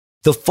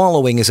The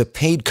following is a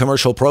paid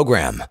commercial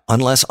program.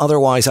 Unless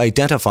otherwise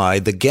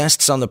identified, the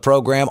guests on the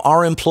program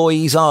are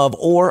employees of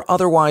or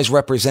otherwise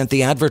represent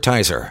the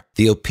advertiser.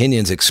 The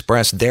opinions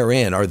expressed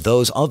therein are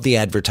those of the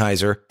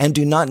advertiser and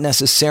do not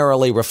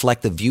necessarily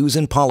reflect the views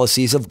and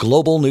policies of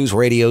Global News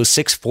Radio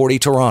 640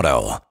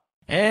 Toronto.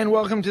 And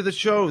welcome to the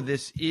show.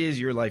 This is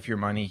Your Life, Your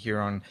Money here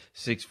on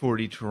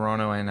 640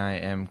 Toronto, and I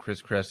am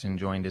Chris Creston,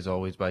 joined as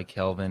always by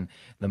Kelvin,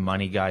 the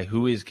Money Guy.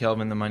 Who is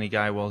Kelvin, the Money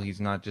Guy? Well,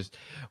 he's not just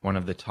one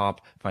of the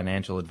top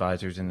financial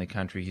advisors in the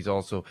country. He's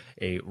also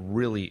a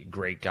really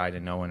great guy to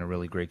know and a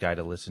really great guy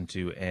to listen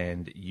to,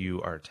 and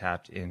you are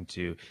tapped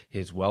into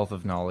his wealth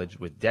of knowledge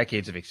with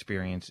decades of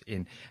experience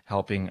in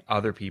helping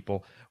other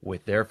people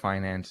with their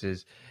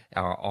finances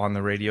on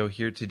the radio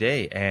here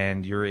today,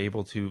 and you're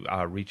able to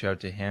reach out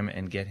to him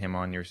and get him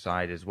on your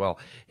side as well.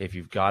 If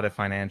you've got a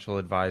financial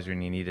advisor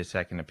and you need a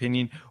second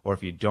opinion, or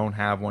if you don't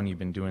have one, you've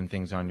been doing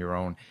things on your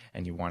own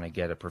and you want to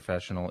get a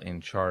professional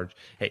in charge.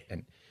 Hey,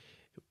 and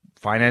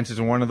finances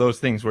are one of those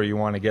things where you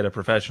want to get a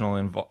professional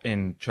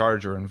in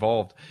charge or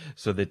involved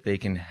so that they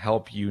can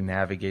help you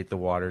navigate the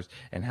waters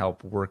and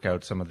help work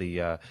out some of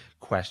the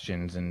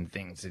questions and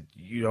things that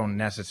you don't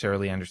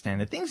necessarily understand,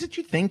 the things that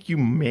you think you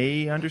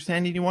may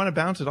understand, and you want to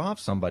bounce it off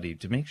somebody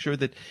to make sure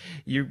that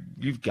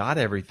you've got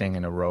everything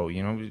in a row.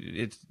 You know,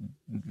 it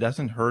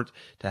doesn't hurt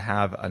to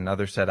have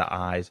another set of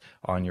eyes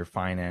on your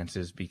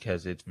finances,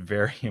 because it's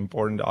very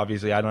important.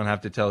 Obviously, I don't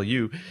have to tell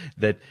you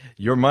that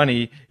your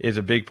money is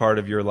a big part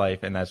of your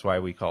life, and that's why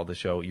we call the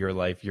show Your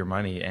Life, Your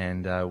Money,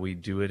 and we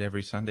do it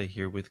every Sunday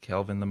here with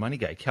Kelvin, the Money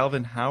Guy.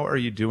 Kelvin, how are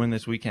you doing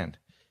this weekend?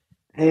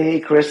 Hey,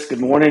 Chris. Good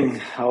morning.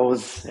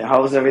 How's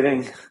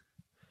everything?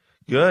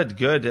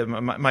 Good.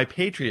 My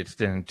Patriots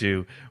didn't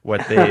do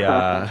what they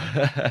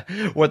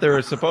what they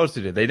were supposed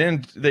to do. They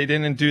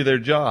didn't do their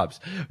jobs.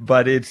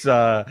 But it's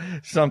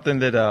something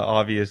that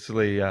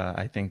obviously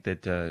I think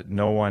that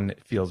no one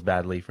feels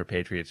badly for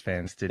Patriots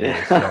fans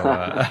today. So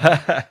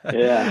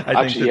yeah,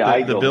 I think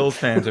that the Bills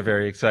fans are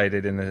very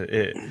excited in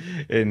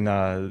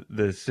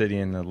the city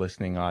and the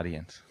listening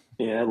audience.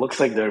 Yeah, it looks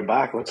like they're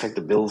back. Looks like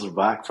the Bills are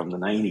back from the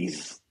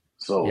 90s.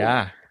 So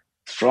yeah,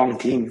 strong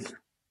team.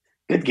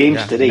 Good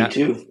games today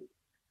too.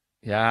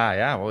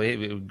 Yeah.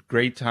 Well,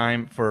 great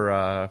time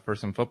for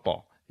some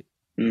football.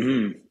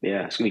 Mm-hmm.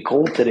 Yeah, it's gonna be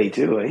cold today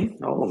too, eh?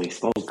 Holy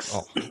smokes!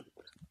 Oh.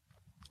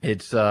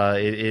 It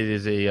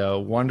is a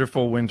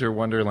wonderful winter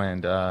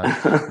wonderland.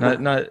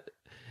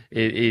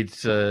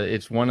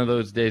 It's one of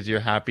those days you're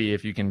happy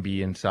if you can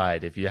be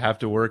inside. If you have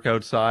to work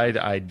outside,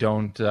 I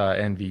don't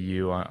envy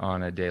you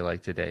on a day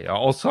like today.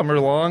 All summer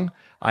long,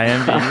 I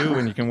envy you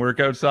when you can work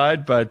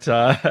outside, but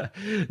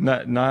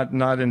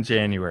not in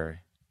January.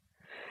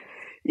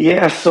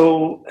 Yeah,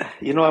 so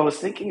I was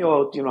thinking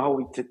about how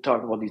we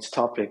talk about these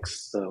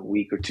topics a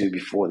week or two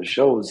before the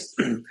shows,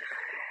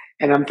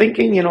 and I'm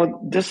thinking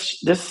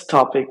this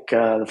topic,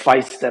 the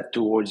 5-step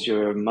towards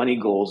your money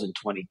goals in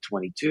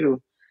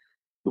 2022,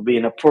 will be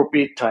an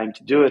appropriate time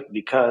to do it,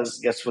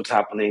 because guess what's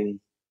happening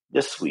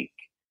this week?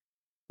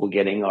 We're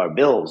getting our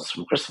bills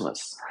from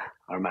Christmas,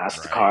 our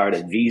MasterCard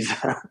and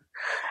Visa.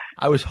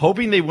 I was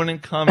hoping they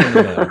wouldn't come in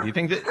the mail. Do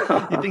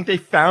you think they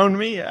found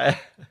me?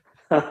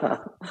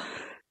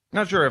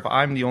 Not sure if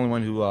I'm the only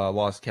one who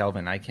lost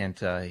Kelvin. I can't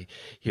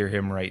hear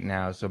him right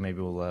now, so maybe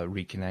we'll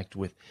reconnect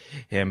with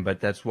him. But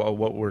that's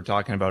what we're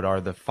talking about are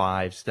the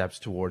 5 steps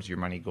towards your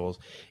money goals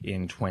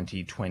in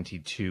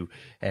 2022.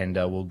 And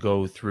we'll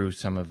go through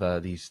some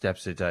of these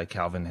steps that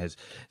Kelvin has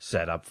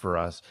set up for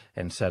us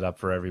and set up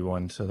for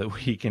everyone so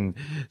that we can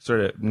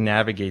sort of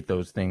navigate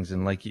those things.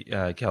 And like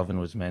Kelvin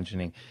was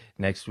mentioning,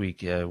 next week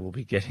we'll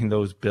be getting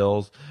those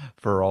bills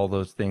for all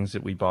those things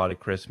that we bought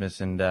at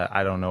Christmas. And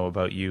I don't know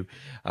about you.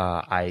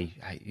 I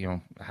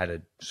had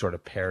a sort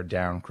of pared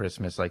down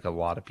Christmas like a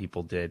lot of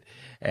people did.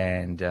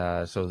 And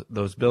so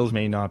those bills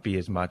may not be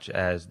as much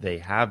as they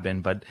have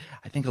been, but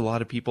I think a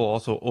lot of people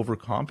also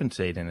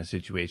overcompensate in a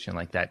situation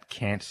like that.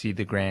 Can't see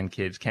the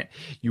grandkids.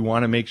 You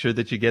want to make sure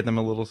that you get them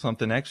a little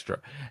something extra.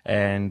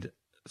 And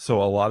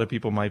so a lot of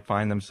people might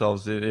find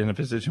themselves in a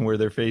position where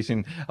they're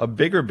facing a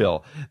bigger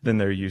bill than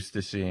they're used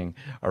to seeing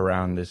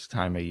around this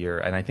time of year.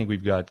 And I think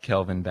we've got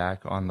Kelvin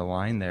back on the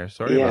line there.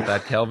 Sorry about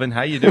that, Kelvin.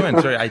 How you doing?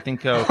 Sorry, I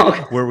think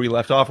where we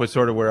left off was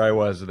sort of where I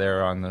was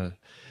there on the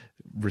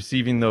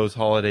receiving those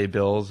holiday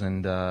bills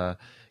and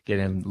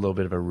getting a little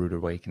bit of a rude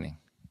awakening.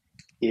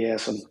 Yeah,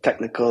 some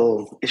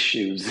technical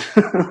issues.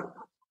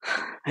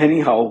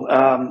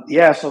 Anyhow,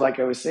 so like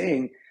I was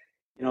saying,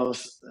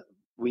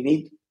 we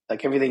need,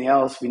 like everything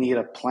else, we need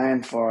a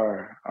plan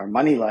for our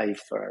money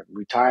life, our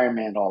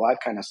retirement, all that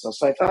kind of stuff.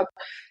 So I thought,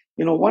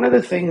 one of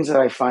the things that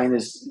I find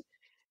is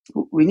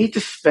we need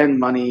to spend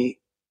money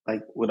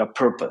like with a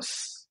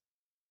purpose.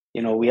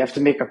 We have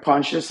to make a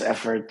conscious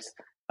effort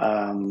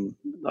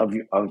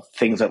of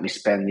things that we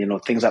spend,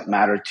 things that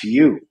matter to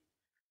you,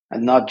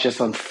 and not just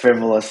on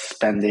frivolous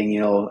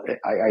spending.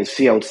 I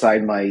see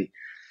outside my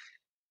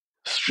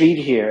street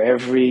here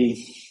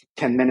every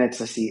 10 minutes,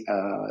 I see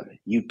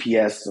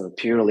UPS or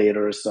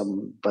Purolator or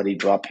somebody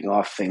dropping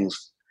off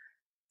things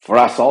for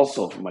us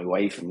also, for my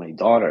wife and my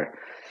daughter.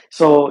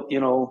 So,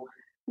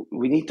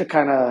 we need to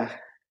kind of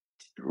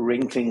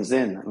ring things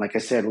in. Like I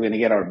said, we're going to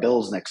get our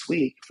bills next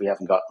week if we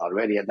haven't gotten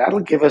already, and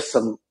that'll give us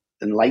some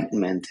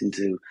enlightenment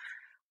into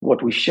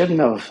what we shouldn't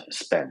have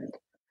spent.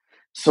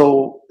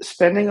 So,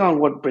 spending on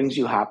what brings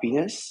you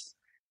happiness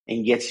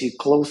and gets you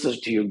closer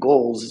to your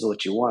goals is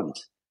what you want.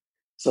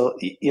 So,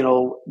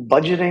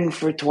 budgeting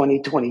for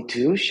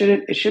 2022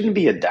 shouldn't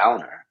be a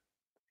downer.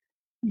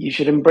 You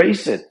should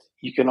embrace it.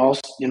 You can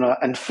also,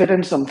 and fit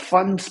in some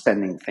fun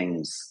spending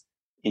things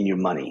in your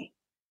money.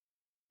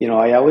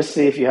 I always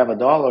say if you have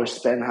 $1,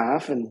 spend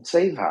half and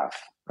save half,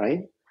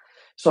 right?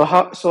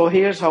 So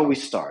here's how we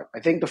start. I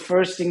think the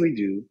first thing we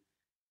do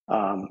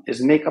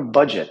is make a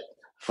budget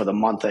for the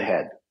month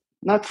ahead,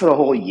 not for the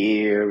whole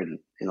year and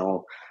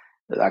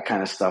that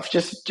kind of stuff.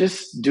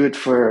 Just do it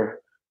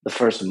for the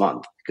first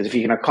month, because if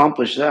you can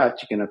accomplish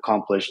that, you can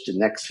accomplish the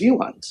next few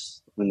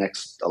months, the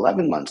next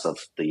 11 months of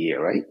the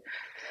year, right?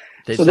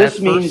 It's So that this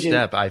first means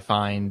step I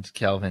find,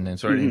 Kelvin, and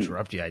sorry to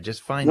interrupt you. I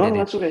just find no, that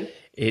that's okay.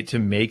 it to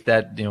make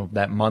that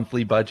that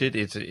monthly budget.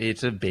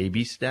 It's a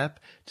baby step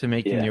to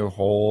making Yeah. your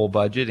whole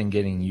budget and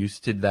getting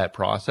used to that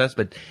process.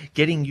 But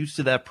getting used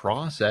to that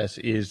process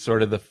is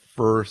sort of the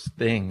first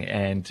thing,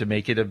 and to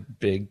make it a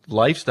big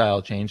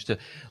lifestyle change to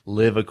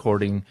live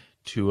according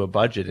to a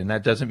budget. And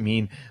that doesn't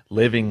mean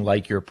living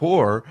like you're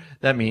poor.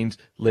 That means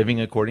living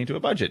according to a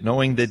budget,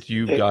 knowing that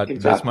you've got this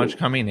Exactly. much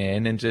coming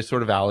in and just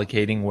sort of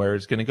allocating where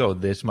it's going to go.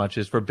 This much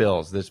is for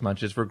bills. This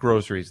much is for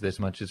groceries. This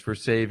much is for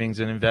savings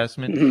and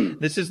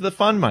investment. This is the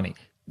fun money.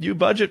 You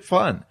budget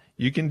fun.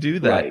 You can do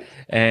that. Right.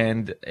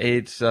 And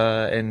it's,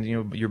 and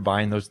you're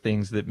buying those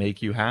things that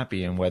make you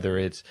happy. And whether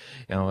it's,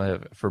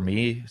 for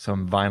me,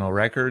 some vinyl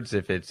records,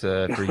 if it's,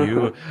 for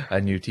you,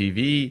 a new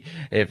TV,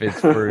 if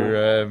it's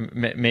for,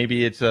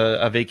 maybe it's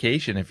a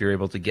vacation, if you're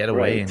able to get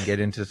away Right. and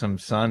get into some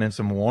sun and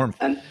some warmth,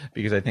 And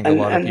because I think a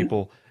lot of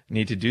people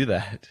need to do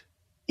that.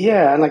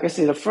 yeah, and like I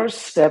say, the first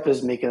step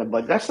is making a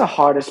budget. That's the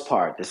hardest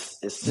part. Is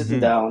sitting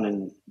down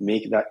and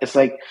making that. It's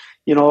like,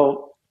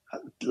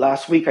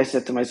 last week I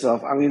said to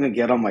myself, I'm going to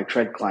get on my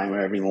tread climber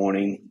every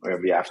morning or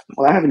every afternoon.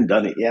 Well, I haven't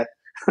done it yet.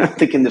 I'm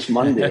thinking this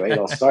Monday, right?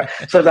 I'll start.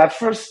 So that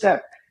first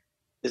step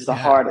is the Yeah.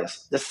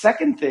 hardest. The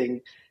second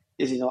thing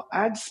is,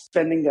 add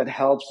spending that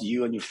helps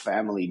you and your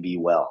family be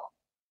well.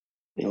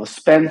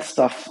 Spend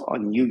stuff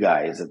on you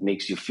guys that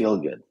makes you feel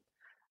good.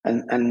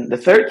 And the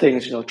third thing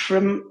is,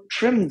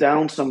 trim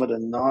down some of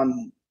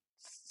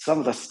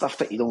the stuff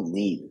that you don't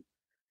need.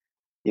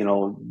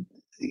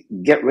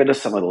 Get rid of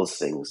some of those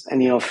things,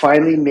 and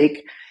finally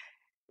make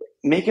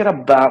it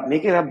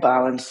a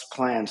balanced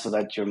plan so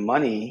that your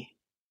money,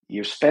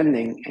 your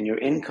spending, and your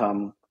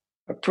income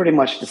are pretty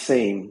much the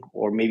same,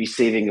 or maybe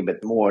saving a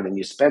bit more than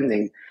you're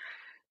spending.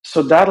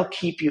 So that'll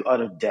keep you out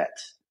of debt.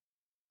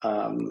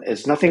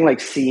 It's nothing like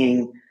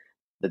seeing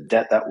the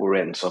debt that we're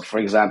in. So, for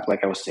example,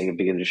 like I was saying at the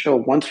beginning of the show,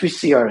 once we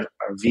see our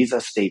Visa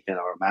statement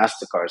or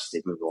MasterCard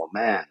statement, we go,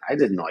 man, I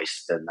didn't know I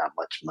spent that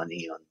much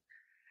money on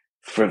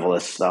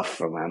frivolous stuff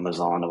from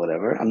Amazon or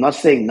whatever. I'm not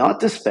saying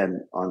not to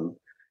spend on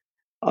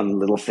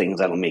little things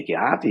that'll make you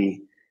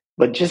happy,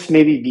 but just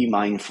maybe be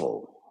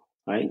mindful,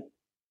 right?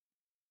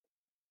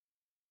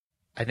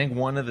 I think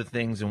one of the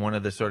things and one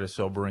of the sort of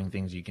sobering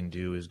things you can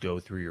do is go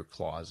through your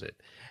closet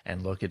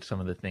and look at some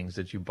of the things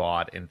that you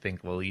bought and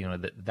think, well,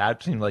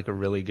 that seemed like a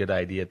really good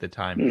idea at the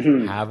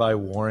time. Have I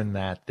worn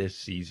that this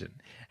season?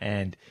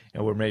 And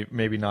we're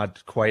maybe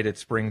not quite at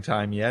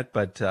springtime yet,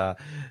 but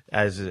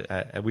as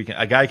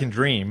a guy can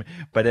dream.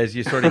 But as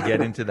you sort of get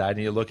into that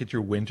and you look at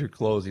your winter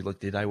clothes, you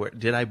look,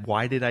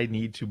 why did I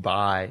need to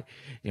buy,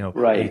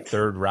 Right. a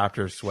third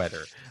Raptor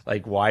sweater?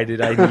 Like, why did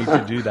I need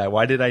to do that?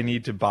 Why did I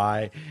need to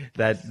buy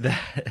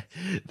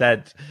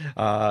that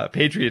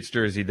Patriots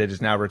jersey that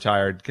is now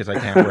retired because I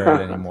can't wear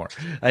it anymore?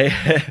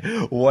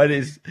 What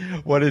is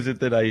it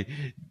that I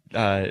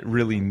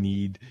really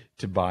need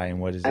to buy, and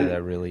what is it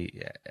that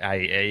really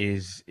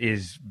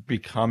is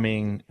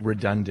becoming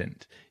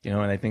redundant? And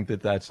I think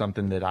that that's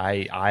something that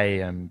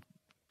I am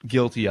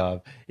guilty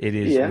of. It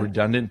is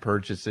redundant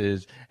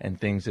purchases and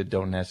things that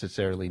don't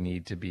necessarily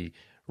need to be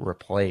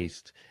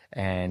replaced.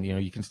 And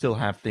you can still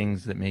have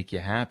things that make you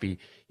happy.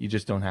 You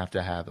just don't have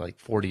to have like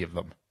 40 of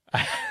them.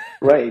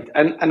 Right.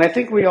 And I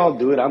think we all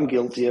do it. I'm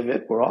guilty of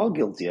it. We're all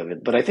guilty of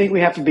it. But I think we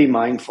have to be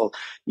mindful.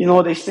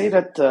 They say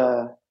that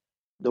the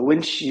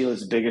windshield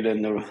is bigger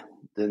than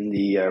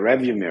the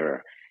rearview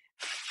mirror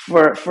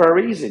for a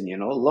reason.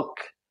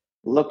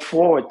 Look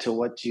forward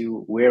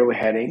to where we're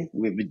heading.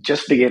 We've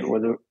just begun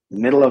with the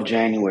middle of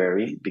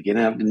January,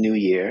 beginning of the new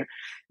year.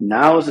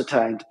 Now is the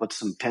time to put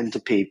some pen to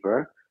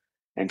paper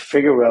and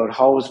figure out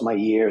how is my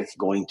year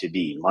going to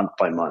be month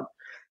by month.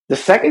 The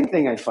second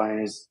thing I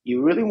find is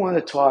you really want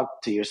to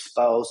talk to your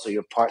spouse or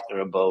your partner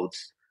about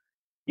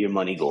your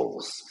money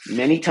goals.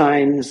 Many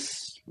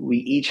times we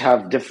each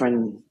have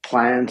different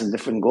plans and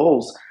different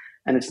goals,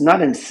 and it's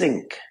not in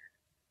sync.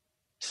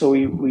 So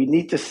we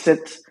need to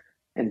sit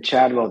and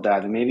chat about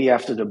that. And maybe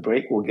after the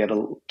break,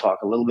 we'll talk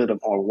a little bit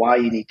more why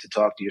you need to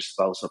talk to your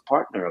spouse or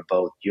partner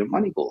about your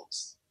money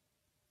goals.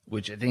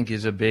 which I think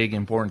is a big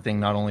important thing,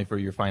 not only for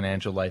your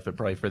financial life, but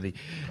probably for the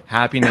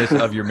happiness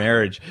of your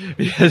marriage.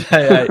 Because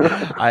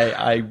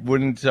I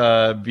wouldn't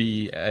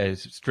be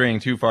straying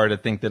too far to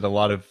think that a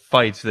lot of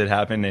fights that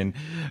happen in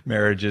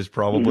marriages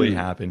probably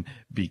happen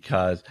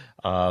because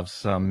of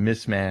some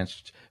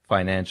mismatched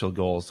financial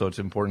goals. So it's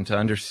important to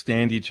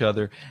understand each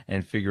other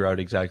and figure out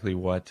exactly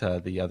what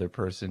the other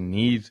person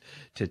needs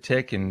to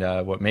tick, and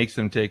what makes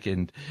them tick,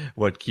 and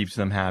what keeps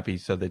them happy,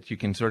 so that you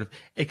can sort of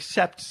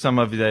accept some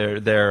of their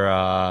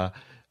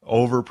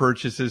over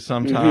purchases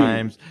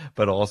sometimes,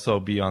 but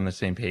also be on the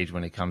same page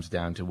when it comes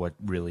down to what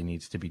really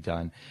needs to be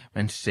done,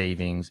 and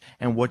savings,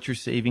 and what you're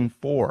saving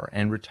for,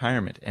 and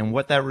retirement, and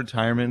what that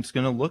retirement's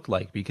going to look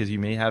like, because you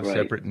may have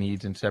separate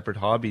needs and separate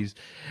hobbies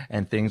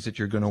and things that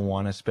you're going to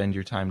want to spend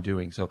your time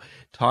doing. So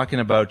talking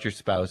about your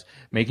spouse,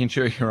 making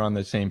sure you're on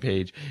the same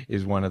page,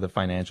 is one of the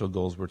financial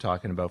goals we're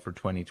talking about for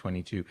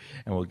 2022,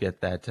 and we'll get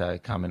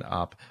that coming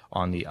up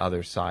on the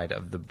other side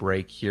of the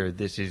break here.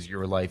 This is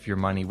Your Life, Your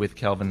Money with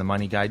Kelvin the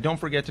Money Guy. Don't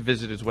forget to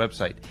visit his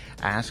website,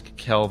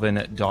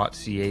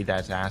 askkelvin.ca.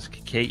 That's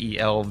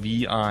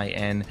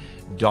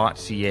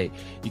askkelvin.ca.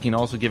 You can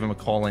also give him a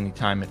call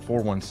anytime at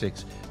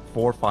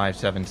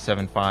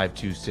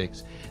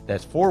 416-457-7526.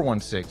 That's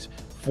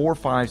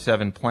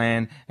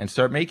 416-457-PLAN, and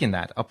start making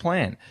that a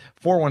plan.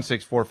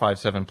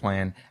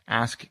 416-457-PLAN,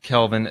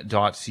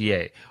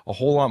 askkelvin.ca. A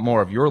whole lot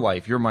more of Your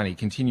Life, Your Money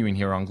continuing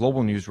here on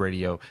Global News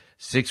Radio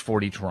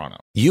 640 Toronto.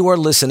 You are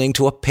listening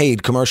to a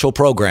paid commercial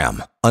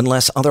program.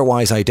 Unless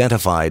otherwise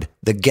identified,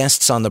 the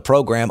guests on the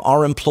program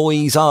are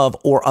employees of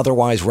or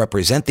otherwise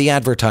represent the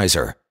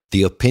advertiser.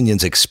 The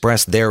opinions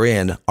expressed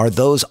therein are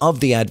those of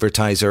the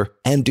advertiser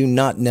and do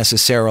not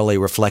necessarily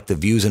reflect the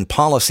views and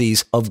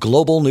policies of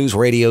Global News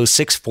Radio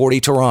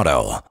 640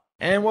 Toronto.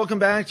 And welcome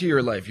back to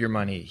Your Life, Your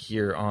Money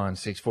here on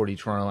 640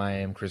 Toronto. I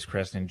am Chris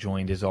Creston,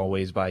 joined as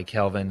always by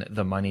Kelvin,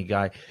 the Money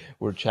Guy.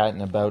 We're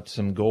chatting about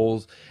some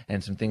goals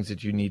and some things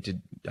that you need to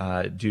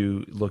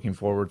do looking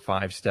forward,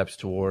 5 steps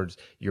towards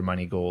your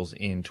money goals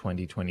in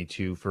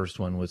 2022. First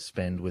one was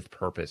spend with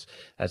purpose.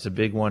 That's a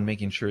big one,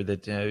 making sure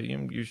that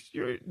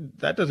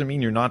that doesn't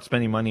mean you're not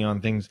spending money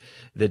on things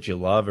that you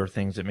love or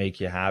things that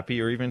make you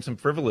happy or even some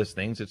frivolous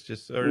things. It's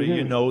just sort of,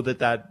 you know,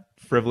 that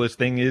frivolous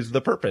thing is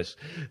the purpose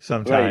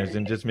sometimes,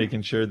 and just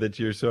making sure that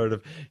you're sort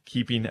of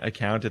keeping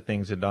account of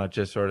things and not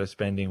just sort of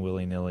spending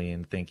willy-nilly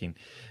and thinking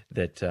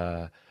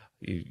that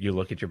you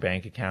look at your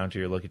bank account or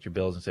you look at your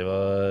bills and say,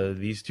 well,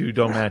 these two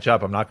don't match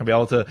up. I'm not going to be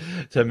able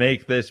to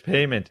make this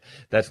payment.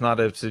 That's not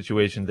a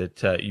situation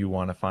that you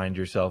want to find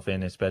yourself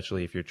in,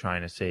 especially if you're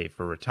trying to save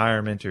for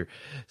retirement or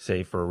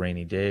save for a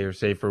rainy day or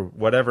save for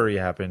whatever you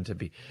happen to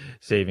be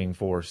saving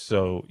for.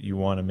 So you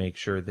want to make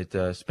sure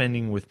that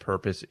spending with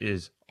purpose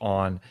is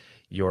on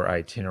your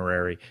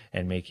itinerary,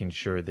 and making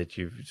sure that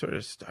you sort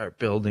of start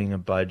building a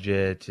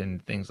budget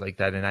and things like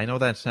that. And I know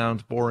that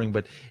sounds boring,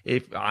 but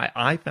if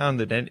I found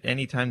that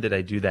any time that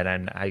I do that,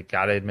 I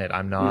gotta admit,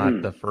 I'm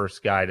not the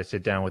first guy to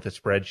sit down with a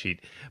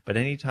spreadsheet, but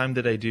anytime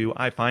that I do,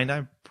 I find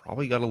I've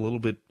probably got a little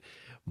bit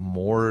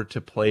more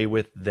to play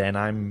with than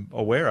I'm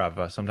aware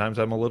of. Sometimes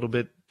I'm a little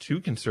bit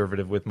too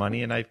conservative with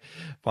money, and I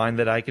find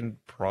that I can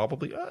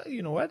probably,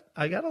 you know what,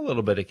 I got a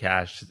little bit of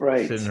cash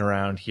sitting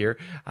around here.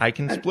 I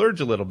can splurge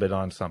a little bit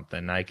on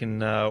something. I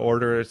can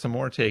order some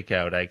more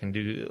takeout. I can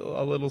do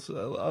a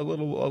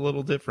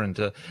little different.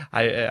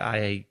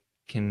 I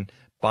can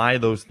buy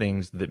those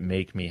things that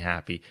make me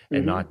happy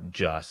and not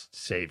just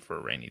save for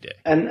a rainy day.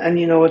 And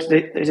you know what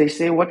they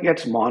say, what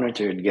gets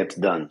monitored gets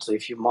done. So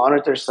if you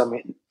monitor some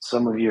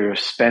of your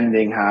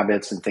spending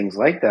habits and things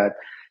like that,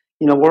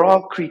 you know, we're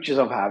all creatures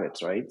of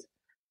habits, right?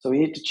 So we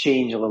need to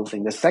change a little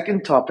thing. The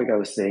second topic I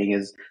was saying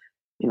is,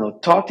 you know,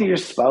 talk to your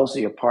spouse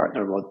or your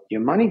partner about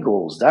your money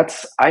goals.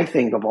 That's, I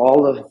think, of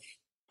all the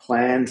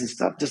plans and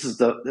stuff, this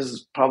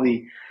is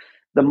probably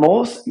the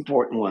most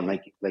important one.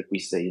 Like we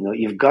say, you know,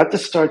 you've got to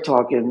start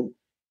talking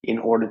in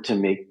order to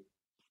make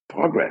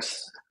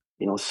progress.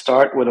 You know,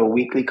 start with a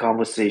weekly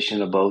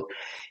conversation about,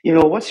 you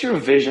know, what's your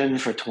vision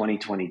for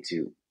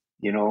 2022?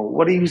 You know,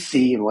 what do you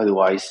see and what do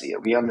I see?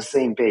 Are we on the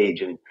same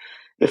page? And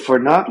if we're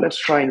not, let's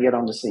try and get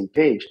on the same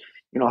page.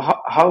 You know,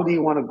 how do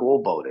you want to go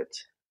about it?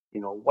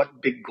 You know,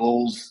 what big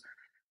goals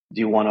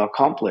do you want to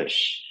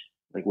accomplish?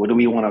 Like, what do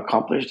we want to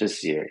accomplish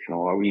this year? You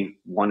know, are we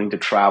wanting to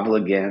travel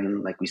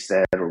again, like we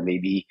said, or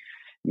maybe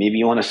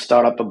you want to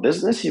start up a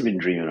business you've been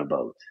dreaming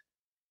about?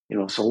 You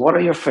know, so what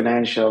are your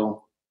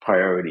financial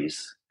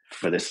priorities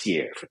for this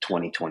year, for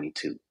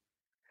 2022?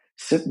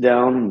 Sit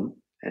down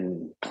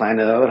and plan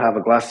it out, have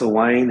a glass of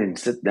wine and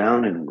sit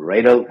down and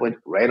write out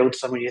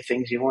some of your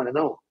things you want to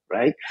know,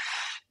 right?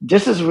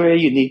 This is where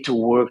you need to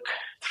work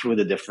through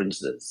the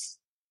differences,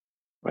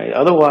 right?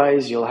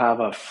 Otherwise, you'll have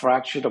a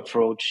fractured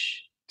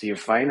approach to your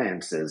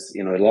finances.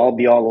 You know, it'll all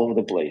be all over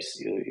the place.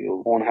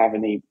 You won't have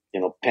any,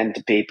 you know, pen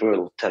to paper.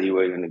 It'll tell you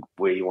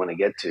where you want to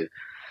get to.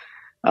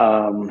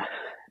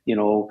 You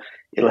know,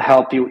 it'll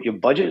help you with your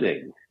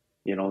budgeting.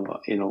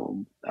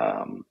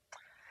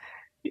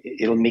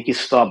 it'll make you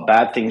stop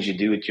bad things you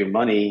do with your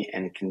money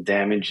and can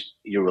damage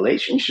your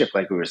relationship,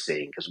 like we were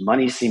saying, because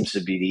money seems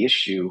to be the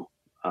issue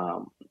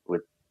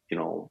with, you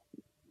know,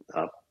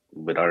 uh,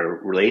 with our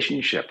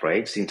relationship,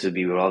 right? Seems to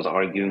be we're always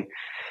arguing.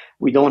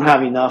 We don't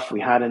have enough. We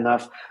had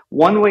enough.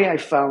 One way I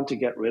found to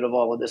get rid of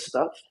all of this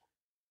stuff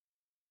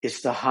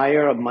is to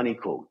hire a money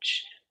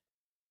coach.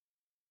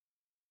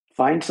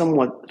 Find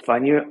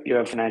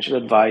your financial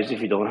advisor.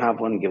 If you don't have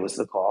one, give us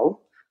a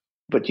call.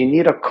 But you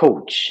need a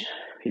coach.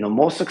 You know,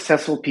 most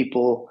successful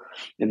people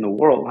in the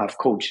world have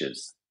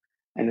coaches.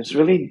 And it's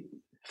really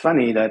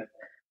funny that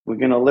we're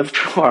going to live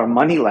through our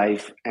money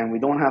life and we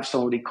don't have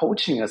somebody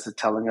coaching us and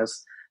telling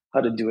us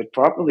how to do it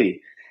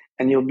properly.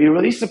 And you'll be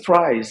really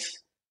surprised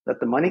that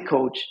the money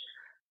coach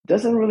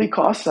doesn't really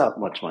cost that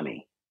much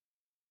money.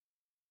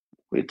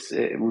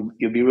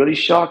 You'll be really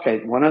shocked.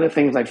 One of the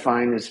things I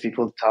find is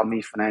people tell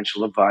me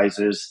financial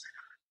advisors,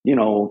 you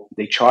know,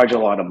 they charge a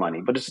lot of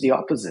money, but it's the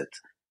opposite.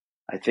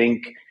 I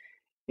think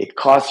it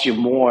costs you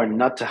more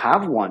not to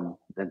have one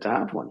than to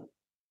have one.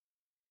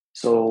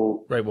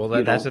 So, right. Well,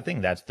 that's the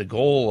thing. That's the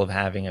goal of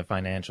having a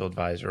financial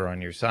advisor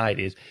on your side,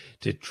 is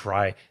to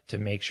try to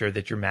make sure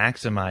that you're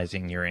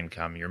maximizing your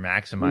income, you're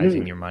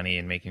maximizing your money,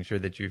 and making sure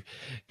that you've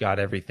got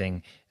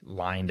everything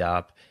lined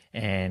up.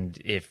 And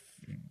if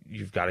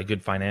you've got a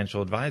good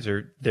financial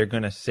advisor, they're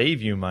going to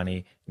save you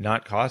money,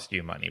 not cost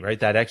you money, right?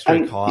 That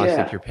extra cost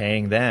that you're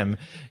paying them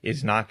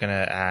is not going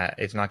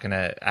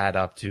to add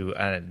up to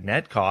a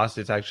net cost.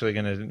 It's actually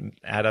going to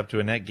add up to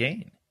a net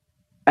gain.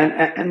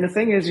 And the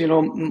thing is, you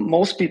know,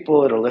 most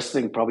people that are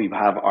listening probably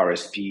have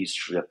RSPs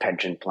through their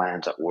pension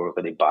plans at work,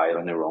 or they buy it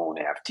on their own,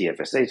 they have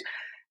TFSAs,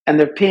 and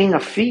they're paying a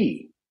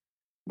fee.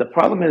 The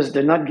problem is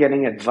they're not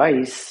getting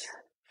advice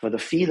for the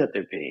fee that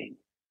they're paying.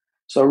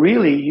 So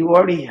really, you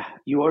already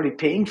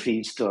paying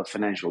fees to a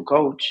financial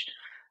coach,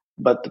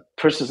 but the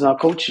person's not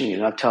coaching you,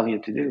 not telling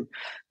you to do.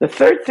 The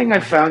third thing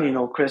I found, you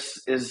know,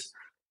 Chris, is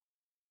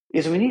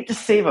we need to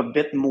save a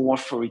bit more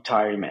for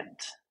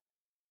retirement.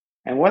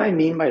 And what I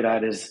mean by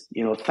that is,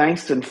 you know,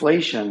 thanks to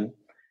inflation,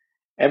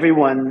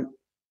 everyone,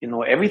 you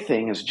know,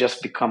 everything has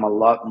just become a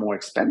lot more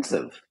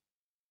expensive.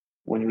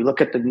 When we look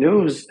at the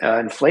news,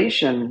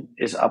 inflation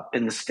is up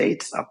in the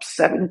States, up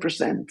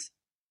 7%.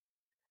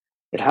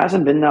 It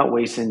hasn't been that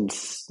way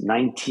since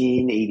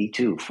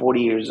 1982,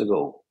 40 years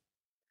ago.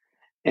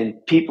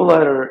 And people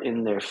that are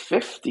in their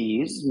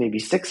 50s, maybe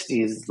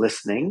 60s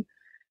listening,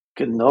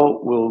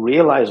 will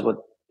realize what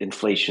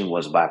inflation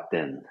was back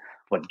then,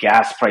 what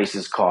gas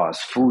prices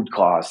cost, food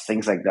costs,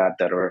 things like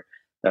that are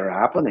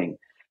happening.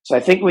 So I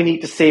think we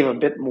need to save a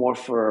bit more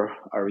for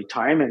our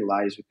retirement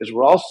lives, because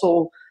we're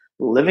also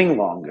living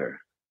longer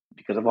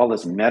because of all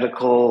this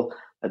medical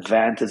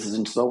advances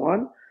and so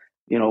on.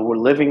 You know, we're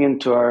living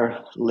into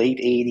our late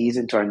 80s,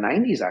 into our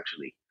 90s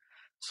actually.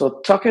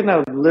 So tucking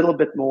a little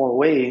bit more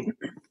away,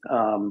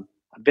 a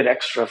bit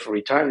extra for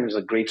retirement is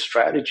a great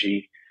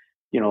strategy,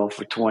 you know,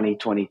 for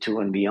 2022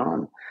 and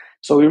beyond.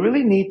 So we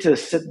really need to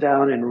sit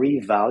down and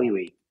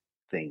reevaluate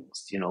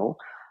things, you know.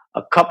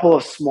 A couple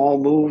of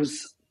small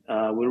moves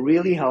will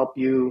really help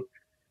you,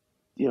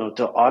 you know,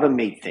 to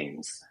automate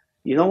things.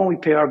 You know, when we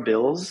pay our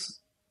bills,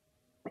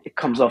 it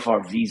comes off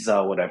our Visa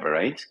or whatever,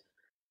 right?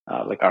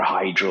 Like our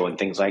hydro and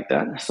things like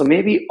that. So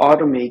maybe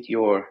automate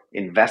your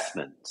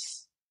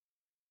investments.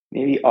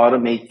 Maybe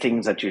automate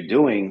things that you're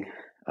doing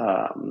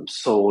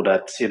so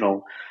that, you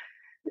know,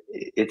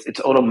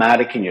 it's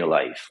automatic in your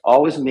life.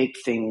 Always make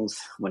things,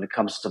 when it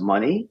comes to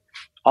money,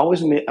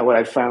 what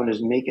I found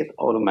is make it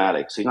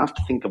automatic, so you don't have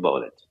to think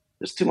about it.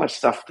 There's too much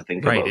stuff to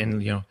think about. Right,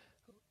 and you know,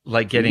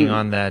 like getting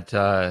on that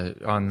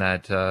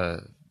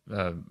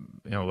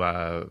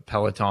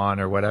Peloton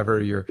or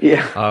whatever your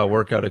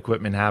workout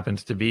equipment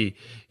happens to be,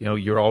 you know,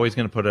 you're always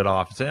going to put it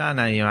off and say,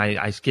 no, you know,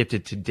 I skipped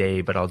it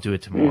today, but I'll do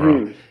it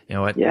tomorrow. You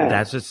know what? Yeah.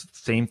 That's just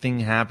same thing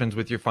happens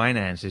with your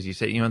finances. You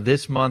say, you know,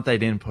 this month I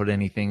didn't put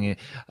anything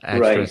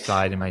extra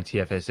aside in my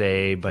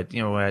TFSA, but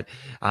you know what?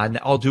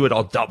 I'll do it.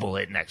 I'll double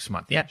it next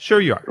month. Yeah, sure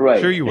you are.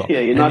 Right. Sure you will.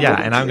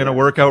 And I'm going to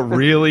work out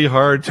really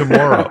hard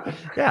tomorrow.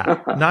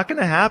 Not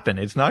going to happen.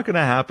 It's not going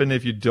to happen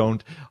if you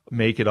don't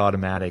make it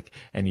automatic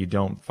and you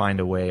don't find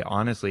a way.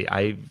 Honestly,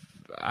 I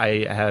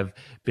have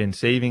been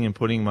saving and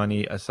putting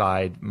money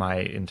aside my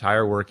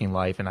entire working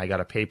life, and I got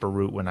a paper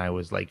route when I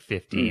was like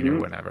 15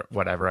 or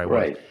whatever I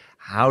was.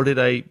 How did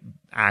I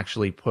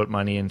actually put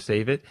money and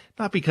save it?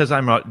 Not because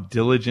I'm a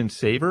diligent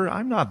saver.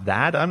 I'm not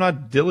that. I'm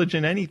not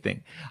diligent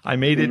anything. I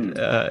made it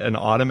an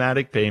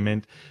automatic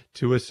payment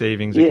to a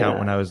savings account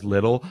when I was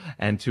little,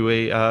 and to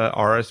a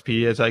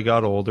RSP as I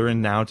got older,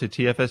 and now to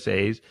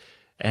TFSAs.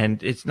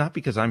 And it's not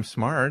because I'm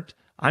smart.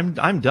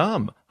 I'm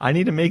dumb. I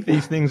need to make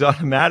these things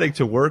automatic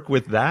to work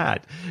with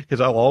that, because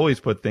I'll always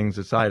put things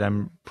aside.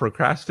 I'm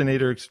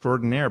procrastinator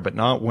extraordinaire, but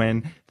not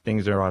when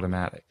things are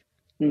automatic.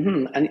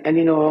 And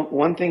you know,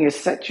 one thing is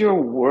set your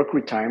work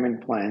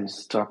retirement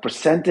plans to a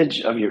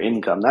percentage of your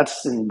income.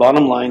 That's the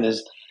bottom line.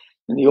 Is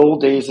in the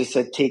old days they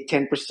said take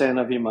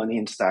 10% of your money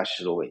and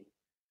stash it away,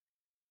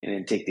 and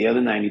then take the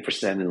other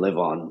 90% and live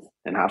on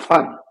and have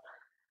fun.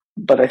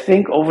 But I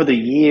think over the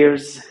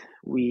years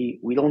we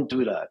don't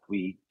do that.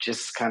 We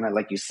just kind of,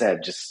 like you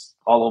said, just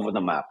all over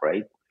the map,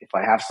 right? If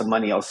I have some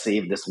money, I'll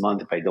save this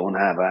month. If I don't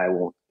have, I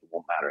won't. It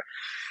won't matter.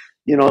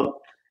 You know,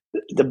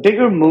 the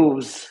bigger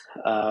moves,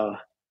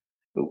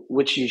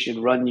 which you should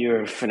run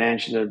your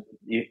financial,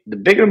 the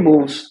bigger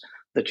moves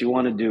that you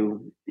want to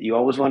do, you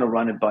always want to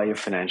run it by your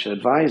financial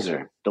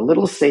advisor. The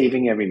little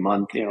saving every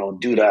month,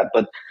 do that.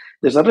 But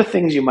there's other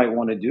things you might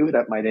want to do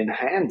that might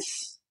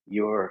enhance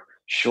your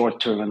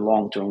short-term and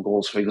long-term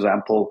goals. For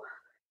example,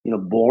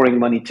 borrowing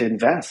money to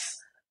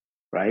invest,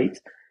 right?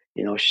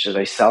 Should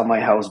I sell my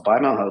house, buy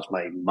my house?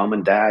 My mom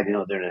and dad,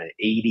 they're in their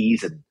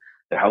 80s and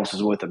their house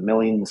is worth $1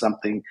 million and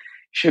something.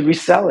 Should we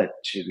sell it?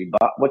 Should we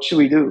buy? What should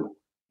we do?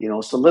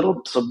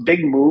 So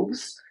big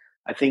moves.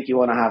 I think you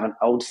want to have an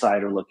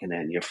outsider looking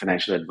in, your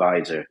financial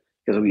advisor,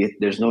 because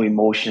there's no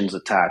emotions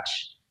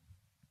attached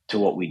to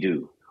what we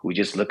do. We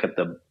just look at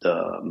the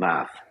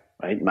math,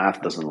 right?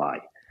 Math doesn't lie.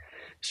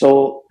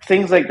 So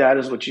things like that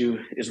is what you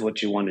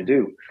want to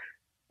do.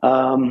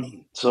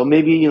 So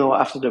maybe,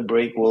 after the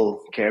break,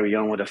 we'll carry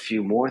on with a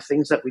few more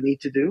things that we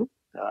need to do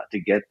to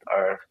get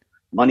our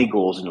money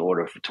goals in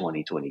order for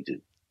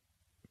 2022.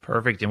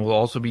 Perfect. And we'll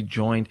also be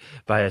joined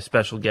by a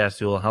special guest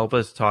who will help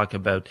us talk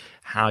about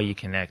how you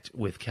connect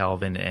with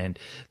Kelvin and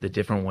the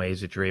different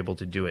ways that you're able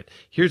to do it.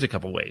 Here's a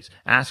couple ways.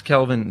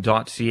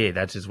 AskKelvin.ca.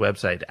 That's his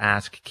website.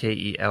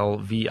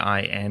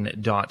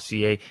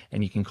 AskKelvin.ca.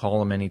 And you can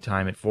call him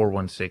anytime at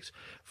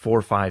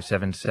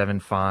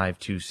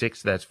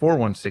 416-457-7526. That's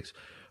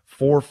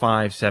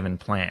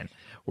 416-457-PLAN.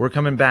 We're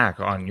coming back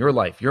on Your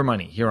Life, Your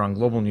Money here on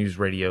Global News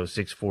Radio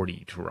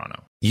 640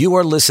 Toronto. You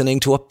are listening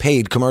to a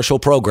paid commercial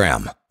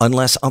program.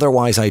 Unless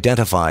otherwise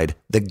identified,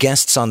 the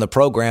guests on the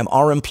program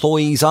are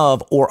employees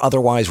of or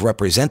otherwise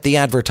represent the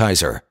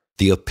advertiser.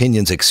 The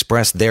opinions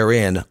expressed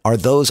therein are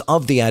those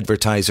of the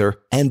advertiser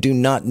and do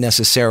not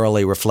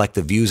necessarily reflect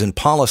the views and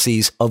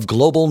policies of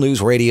Global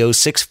News Radio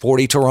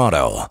 640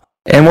 Toronto.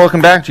 And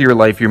welcome back to Your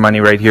Life, Your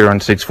Money right here on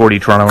 640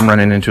 Toronto. I'm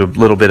running into a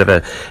little bit of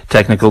a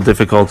technical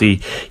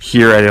difficulty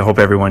here. I hope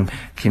everyone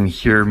can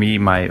hear me.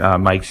 My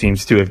mic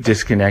seems to have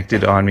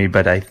disconnected on me,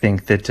 but I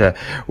think that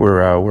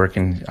we're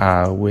working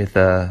with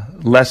a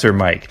lesser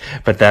mic,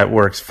 but that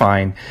works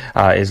fine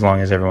as long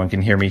as everyone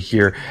can hear me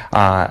here.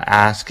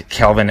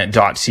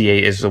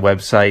 AskKelvin.ca is the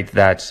website.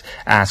 That's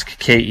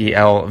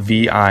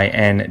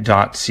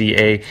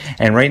AskKelvin.ca.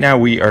 And right now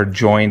we are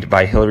joined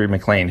by Hillary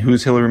McLean.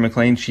 Who's Hillary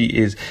McLean? She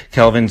is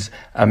Kelvin's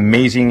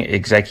amazing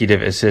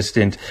executive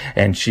assistant,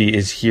 and she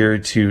is here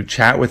to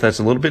chat with us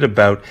a little bit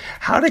about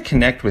how to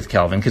connect with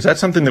Kelvin, because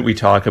that's something that we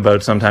talk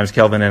about sometimes.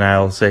 Kelvin and I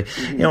will say,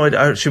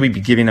 should we be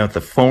giving out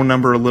the phone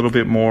number a little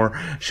bit more?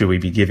 Should we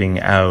be giving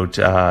out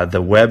the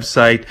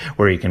website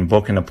where you can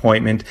book an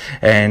appointment?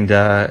 And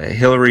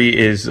Hillary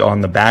is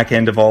on the back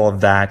end of all of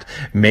that,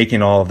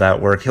 making all of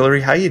that work. Hillary,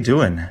 how you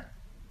doing?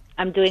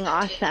 I'm doing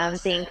awesome.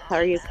 Thanks. How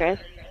are you, Chris?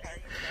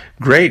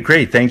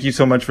 Great. Thank you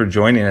so much for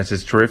joining us.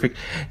 It's terrific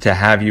to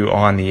have you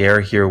on the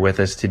air here with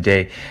us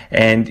today.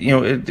 And,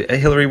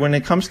 Hillary, when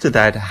it comes to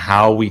that,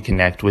 how we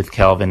connect with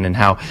Kelvin and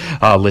how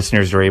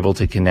listeners are able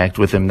to connect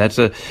with him, it's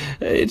a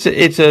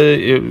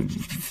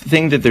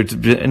thing that there's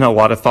been a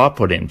lot of thought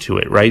put into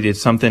it, right? It's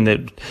something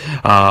that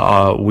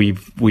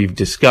we've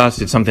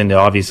discussed. It's something that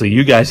obviously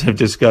you guys have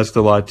discussed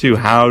a lot too.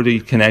 How to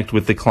connect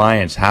with the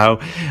clients? How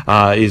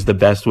is the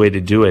best way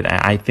to do it?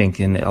 I think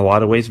in a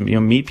lot of ways,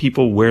 meet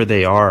people where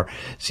they are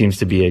seems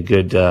to be a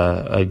good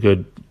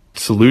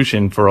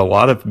solution for a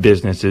lot of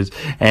businesses.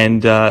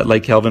 And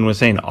like Kelvin was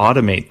saying,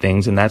 automate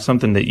things, and that's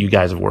something that you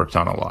guys have worked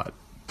on a lot.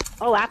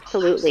 Oh,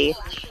 absolutely.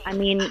 I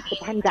mean, the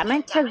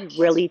pandemic has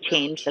really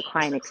changed the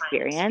client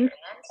experience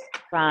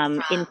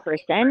from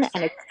in-person,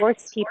 and it's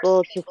forced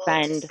people to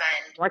spend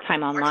more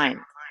time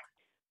online.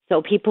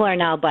 So people are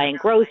now buying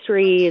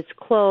groceries,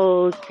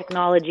 clothes,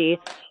 technology,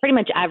 pretty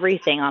much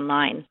everything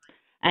online.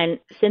 And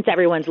since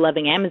everyone's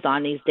loving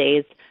Amazon these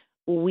days,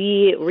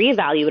 we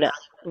reevaluated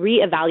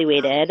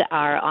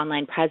our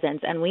online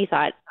presence, and we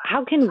thought,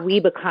 how can we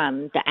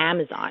become the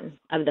Amazon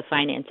of the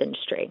finance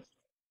industry?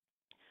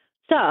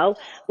 So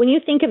when you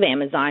think of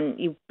Amazon,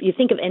 you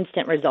think of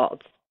instant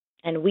results.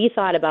 And we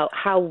thought about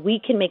how we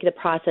can make the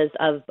process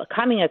of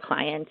becoming a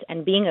client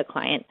and being a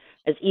client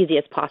as easy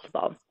as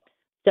possible.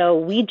 So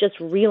we just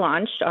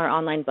relaunched our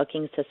online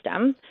booking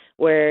system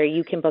where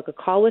you can book a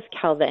call with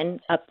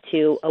Kelvin up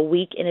to a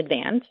week in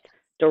advance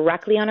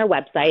directly on our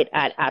website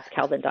at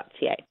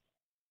askkelvin.ca.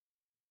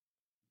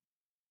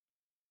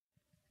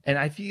 And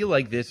I feel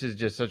like this is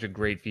just such a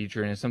great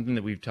feature, and it's something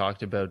that we've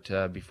talked about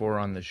before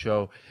on the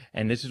show.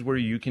 And this is where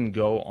you can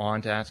go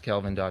on to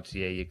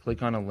askkelvin.ca. You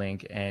click on a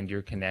link, and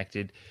you're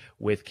connected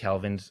with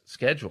Kelvin's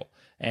schedule.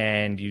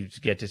 And you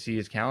get to see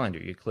his calendar.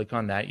 You click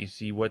on that, you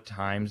see what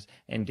times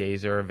and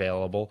days are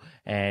available.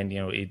 And,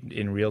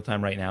 in real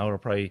time right now, it'll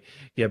probably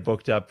get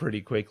booked up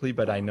pretty quickly.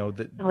 But I know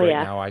that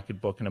now I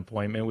could book an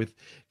appointment with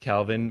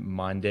Kelvin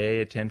Monday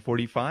at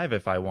 10:45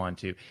 if I want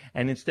to.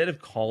 And instead of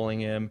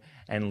calling him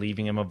and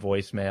leaving him a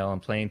voicemail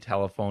and playing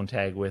telephone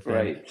tag with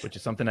him, which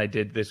is something I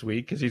did this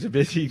week because he's a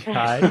busy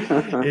guy,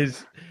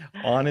 is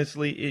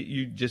honestly,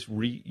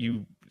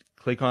 you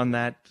click on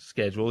that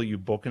schedule, you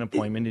book an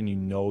appointment, and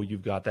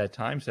you've got that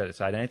time set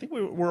aside. And I think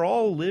we're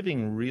all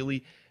living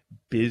really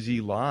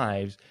busy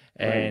lives,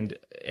 and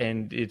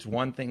it's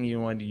one thing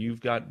you've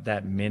got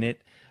that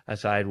minute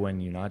aside when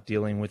you're not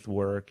dealing with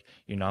work,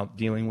 you're not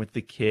dealing with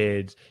the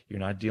kids, you're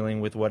not dealing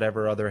with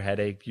whatever other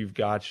headache you've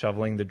got.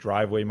 Shoveling the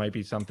driveway might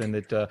be something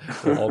that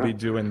we'll all be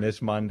doing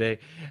this Monday,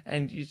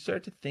 and you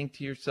start to think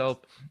to yourself,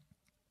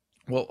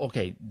 well,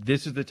 okay,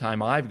 this is the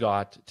time I've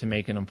got to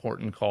make an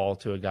important call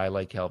to a guy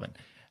like Kelvin.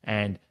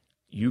 And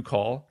you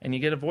call and you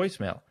get a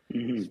voicemail.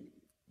 Mm-hmm.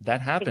 That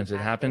happens. Exactly.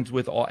 It happens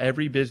with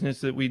every business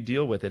that we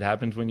deal with. It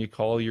happens when you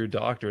call your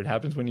doctor. It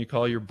happens when you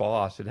call your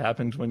boss. It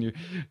happens when you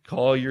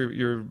call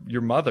your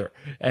mother,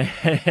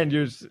 and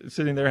you're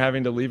sitting there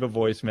having to leave a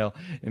voicemail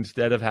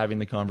instead of having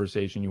the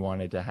conversation you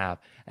wanted to have.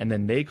 And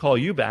then they call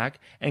you back,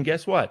 and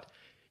guess what?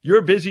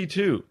 You're busy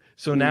too.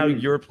 So now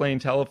you're playing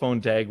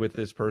telephone tag with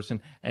this person,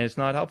 and it's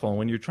not helpful. And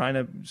when you're trying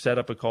to set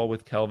up a call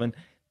with Kelvin,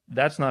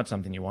 that's not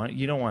something you want.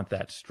 You don't want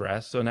that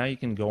stress. So now you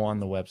can go on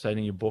the website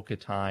and you book a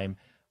time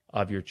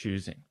of your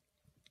choosing.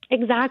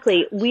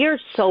 Exactly. We are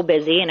so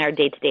busy in our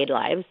day-to-day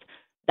lives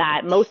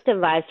that most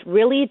of us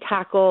really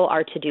tackle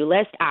our to-do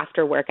list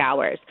after work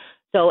hours.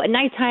 So at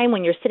nighttime,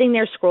 when you're sitting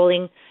there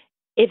scrolling,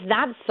 if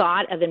that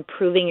thought of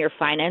improving your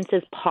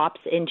finances pops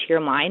into your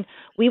mind,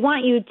 we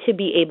want you to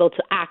be able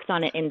to act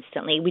on it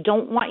instantly. We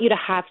don't want you to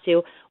have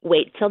to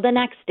wait till the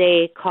next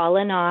day, call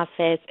an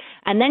office,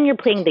 and then you're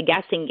playing the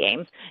guessing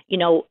game.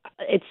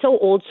 It's so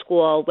old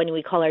school when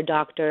we call our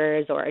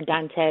doctors or our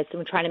dentist and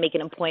we're trying to make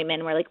an appointment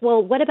and we're like,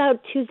 well, what about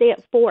Tuesday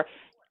at 4?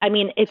 I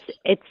mean,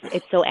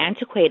 it's so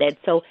antiquated.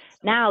 So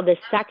now the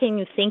second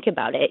you think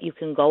about it, you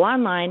can go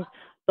online,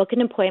 book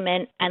an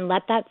appointment, and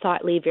let that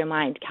thought leave your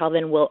mind.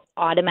 Kelvin will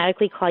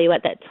automatically call you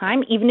at that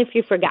time, even if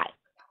you forget.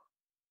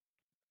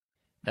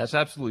 That's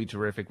absolutely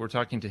terrific. We're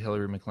talking to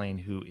Hillary McLean,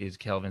 who is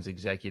Kelvin's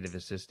executive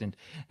assistant,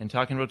 and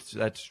talking about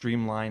that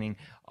streamlining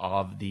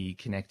of the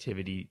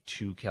connectivity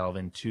to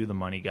Kelvin, to the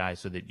money guy,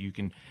 so that you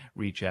can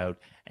reach out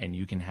and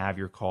you can have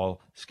your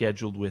call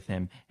scheduled with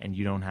him, and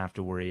you don't have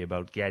to worry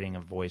about getting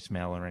a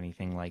voicemail or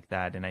anything like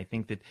that. And I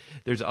think that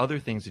there's other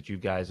things that you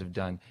guys have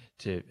done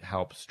to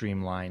help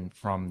streamline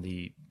from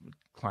the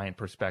client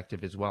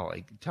perspective as well.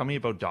 Tell me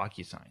about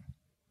DocuSign.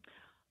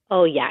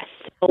 Oh, yes.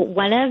 So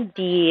one of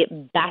the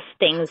best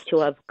things to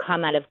have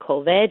come out of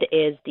COVID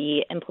is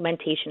the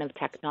implementation of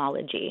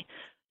technology.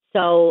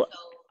 So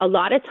a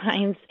lot of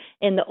times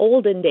in the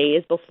olden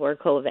days before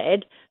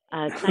COVID,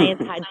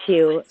 clients had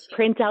to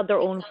print out their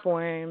own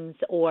forms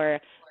or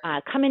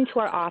come into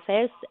our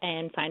office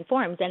and sign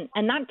forms. And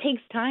that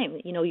takes time.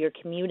 You're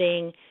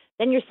commuting,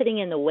 then you're sitting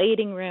in the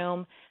waiting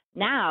room.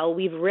 Now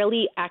we've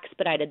really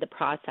expedited the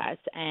process,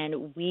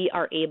 and we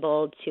are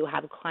able to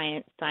have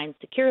clients sign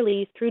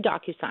securely through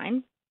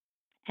DocuSign,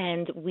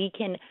 and we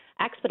can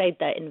expedite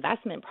the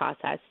investment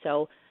process.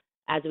 So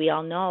as we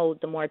all know,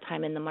 the more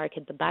time in the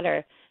market, the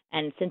better.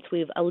 And since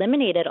we've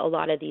eliminated a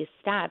lot of these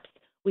steps,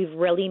 we've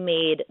really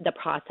made the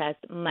process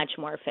much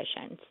more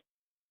efficient.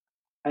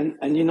 And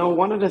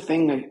one of the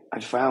things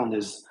I found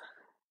is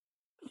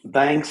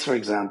banks, for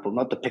example,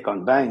 not to pick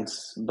on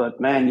banks,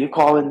 but man, you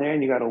call in there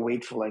and you got to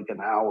wait for like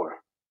an hour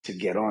to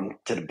get on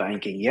to the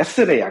banking.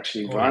 Yesterday,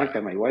 actually,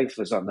 Veronica, my wife,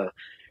 was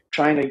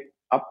trying to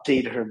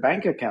update her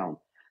bank account.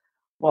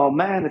 Well,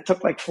 man, it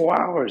took like 4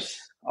 hours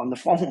on the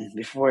phone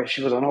before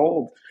she was on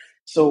hold.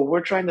 So we're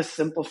trying to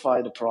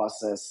simplify the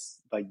process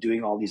by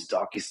doing all these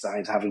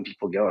DocuSigns, having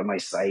people go on my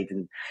site.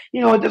 And,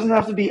 it doesn't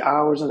have to be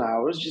hours and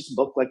hours. Just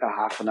book like a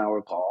half an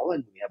hour call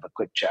and we have a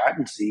quick chat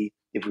and see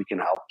if we can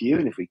help you,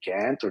 and if we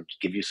can't, or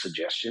give you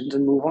suggestions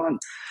and move on.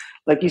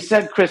 Like you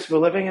said, Chris, we're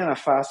living in a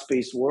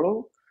fast-paced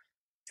world,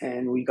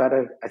 and we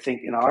gotta, I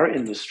think in our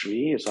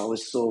industry, it's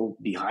always so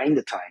behind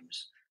the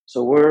times.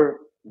 So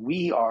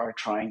we are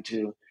trying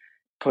to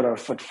put our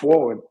foot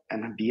forward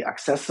and be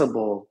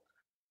accessible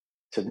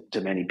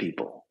to many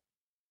people.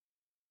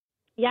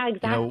 Yeah,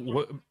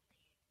 exactly.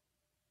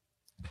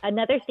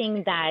 Another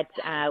thing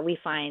that we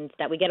find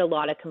that we get a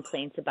lot of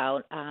complaints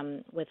about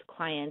with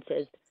clients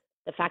is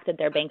the fact that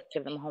their banks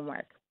give them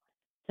homework.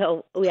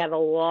 So we have a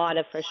lot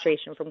of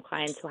frustration from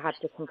clients who have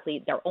to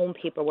complete their own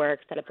paperwork,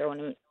 set up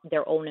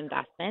their own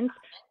investments.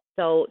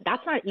 So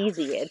that's not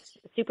easy. It's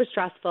super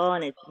stressful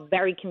and it's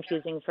very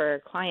confusing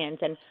for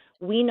clients. And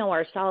we know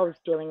ourselves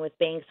dealing with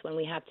banks when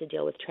we have to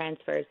deal with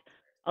transfers.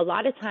 A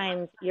lot of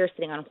times you're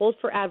sitting on hold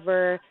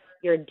forever.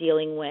 You're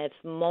dealing with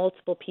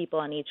multiple people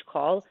on each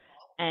call,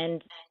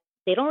 and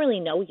they don't really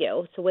know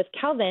you. So with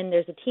Kelvin,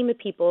 there's a team of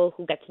people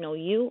who get to know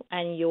you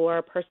and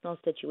your personal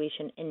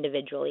situation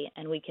individually,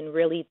 and we can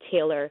really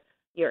tailor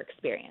your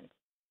experience.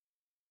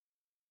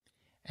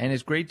 And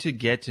it's great to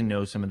get to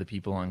know some of the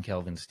people on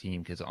Kelvin's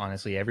team, because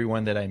honestly,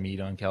 everyone that I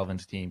meet on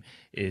Kelvin's team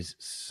is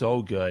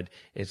so good.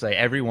 It's like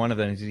every one of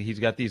them, he's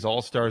got these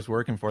all-stars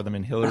working for them,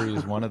 and Hillary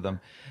is one of them.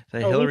 So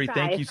Hillary,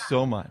 thank you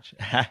so much.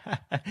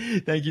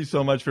 Thank you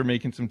so much for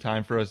making some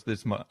time for us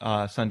this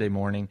Sunday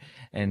morning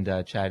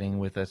and chatting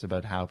with us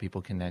about how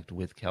people connect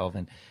with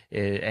Kelvin.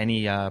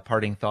 Any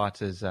parting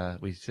thoughts as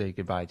we say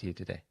goodbye to you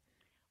today?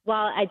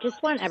 Well, I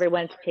just want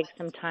everyone to take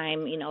some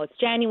time. You know, it's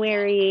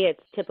January, it's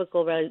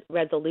typical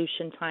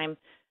resolution time.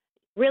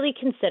 Really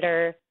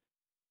consider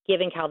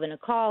giving Kelvin a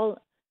call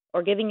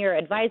or giving your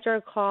advisor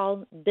a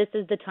call. This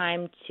is the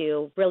time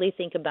to really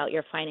think about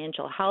your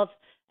financial health.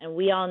 And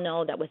we all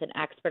know that with an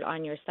expert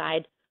on your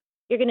side,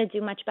 you're going to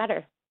do much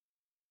better.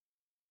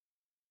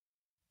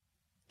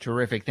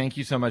 Terrific. Thank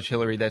you so much,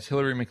 Hillary. That's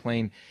Hillary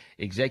McLean,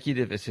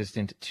 Executive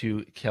Assistant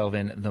to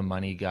Kelvin, the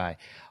Money Guy.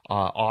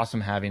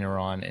 Awesome having her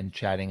on and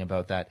chatting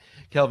about that.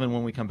 Kelvin,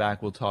 when we come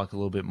back, we'll talk a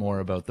little bit more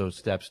about those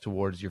steps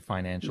towards your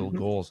financial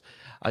goals.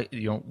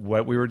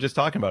 What we were just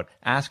talking about,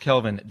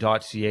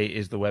 askkelvin.ca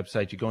is the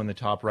website. You go in the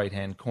top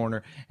right-hand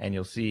corner and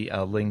you'll see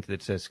a link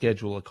that says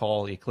schedule a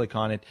call. You click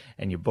on it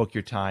and you book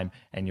your time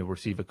and you'll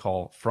receive a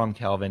call from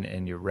Kelvin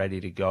and you're ready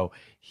to go.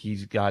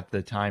 He's got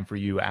the time for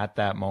you at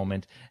that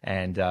moment,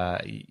 and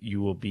you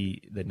will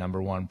be the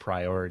number one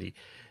priority.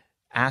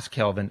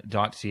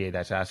 AskKelvin.ca.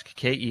 That's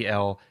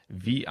AskKelvin.ca.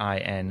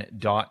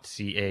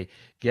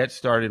 Get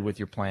started with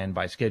your plan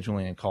by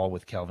scheduling a call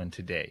with Kelvin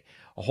today.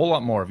 A whole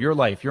lot more of your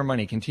life, your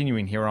money,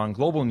 continuing here on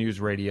Global News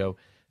Radio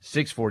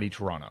 640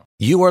 Toronto.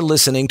 You are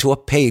listening to a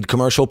paid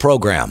commercial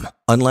program.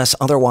 Unless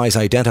otherwise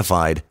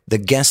identified, the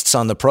guests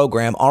on the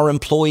program are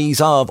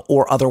employees of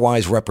or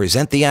otherwise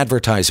represent the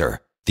advertiser.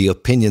 The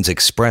opinions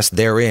expressed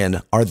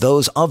therein are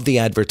those of the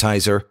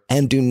advertiser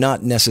and do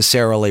not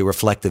necessarily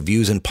reflect the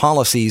views and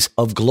policies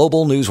of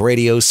Global News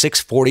Radio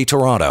 640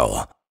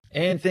 Toronto.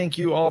 And thank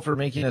you all for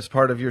making us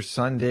part of your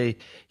Sunday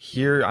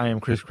here. I am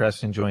Chris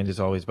Creston, joined as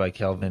always by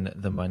Kelvin,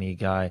 the Money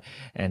Guy,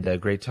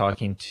 and great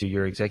talking to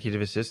your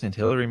executive assistant,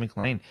 Hillary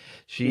McLean.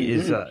 She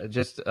is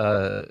just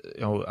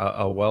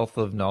a wealth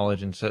of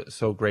knowledge, and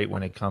so great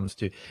when it comes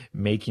to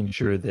making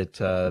sure that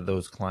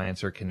those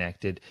clients are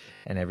connected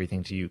and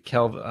everything to you.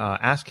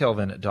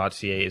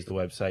 AskKelvin.ca is the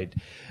website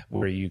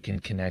where you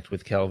can connect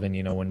with Kelvin.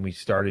 You know, when we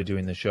started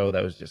doing the show,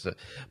 that was just a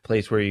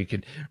place where you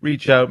could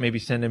reach out, maybe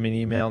send him an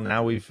email.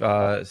 Now we've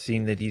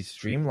seen that he's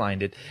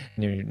streamlined it,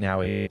 and you're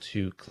now able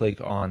to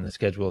click on the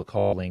schedule a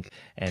call link,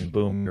 and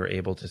boom, you're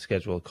able to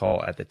schedule a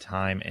call at the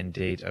time and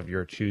date of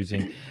your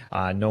choosing.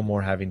 No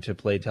more having to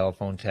play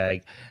telephone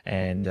tag.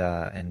 And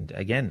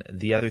again,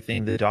 the other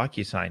thing, the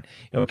DocuSign.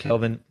 You know,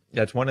 Kelvin,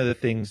 that's one of the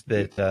things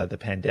that the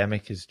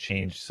pandemic has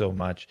changed so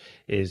much,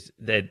 is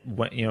that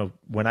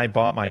when I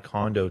bought my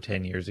condo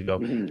 10 years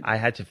ago, I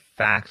had to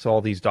fax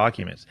all these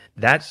documents.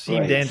 That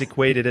seemed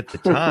antiquated at the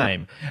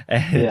time.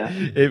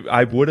 And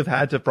I would have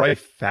had to probably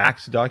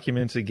fax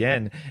documents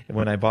again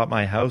when I bought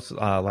my house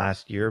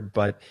last year.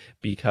 But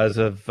because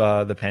of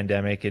the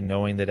pandemic and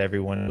knowing that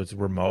everyone was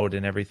remote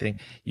and everything,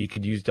 you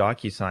could use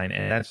DocuSign.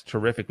 And that's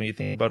terrific when you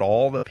think about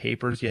all the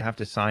papers you have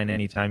to sign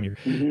anytime you're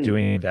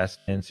doing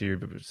investments,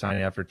 you're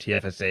signing up for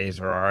TFSAs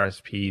or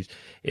RSPs.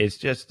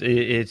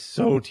 It's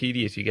so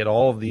tedious. You get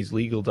all of these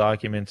legal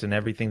documents and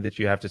everything that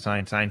you have to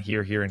sign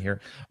here, here, and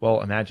here. Well,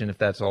 imagine if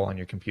that's all on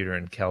your computer,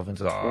 and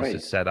Kelvin's office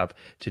is set up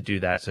to do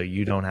that. So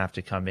you don't have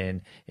to come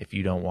in if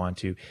you don't want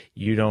to.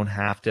 You don't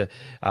have to,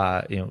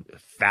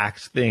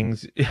 fax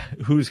things.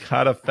 Who's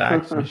got a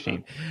fax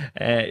machine?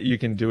 You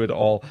can do it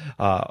all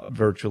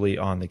virtually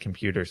on the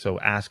computer. So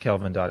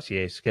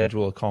askkelvin.ca,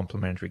 schedule a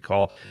complimentary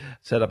call,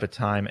 set up a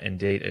time and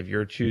date of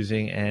your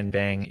choosing, and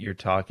bang, you're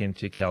talking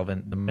to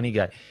Kelvin, the Money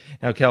Guy.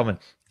 Now, Kelvin,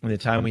 in the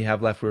time we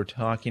have left, we're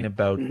talking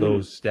about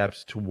those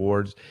steps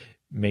towards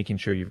making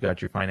sure you've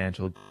got your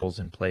financial goals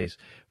in place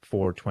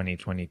for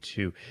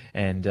 2022.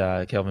 And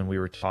Kelvin, we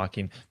were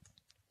talking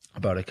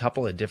about a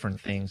couple of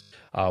different things.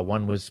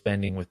 One was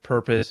spending with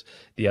purpose.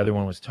 The other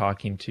one was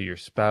talking to your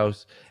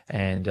spouse.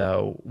 And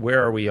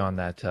where are we on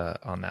that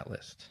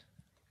list?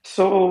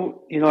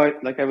 So,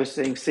 like I was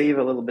saying, save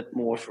a little bit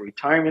more for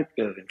retirement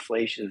because of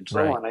inflation and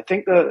so on. I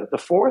think the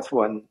fourth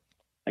one,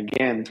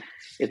 again,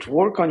 it's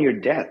work on your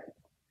debt.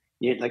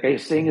 Like I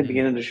was saying at the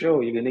beginning of the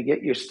show, you're going to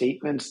get your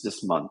statements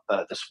this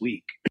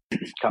week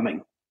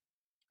coming,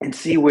 and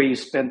see where you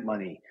spent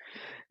money.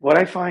 What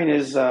I find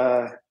is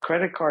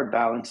credit card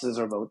balances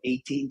are about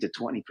 18 to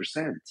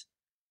 20%.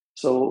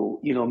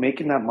 So,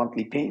 making that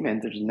monthly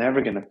payment, there's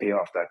never going to pay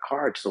off that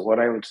card. So what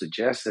I would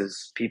suggest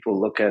is people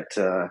look at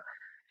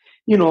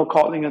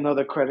calling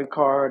another credit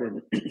card,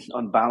 and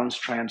on balance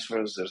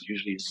transfers, there's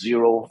usually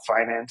zero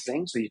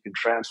financing. So you can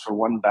transfer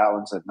one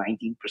balance at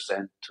 19%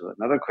 to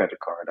another credit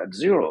card at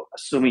zero,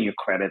 assuming your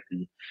credit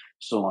and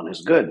so on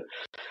is good.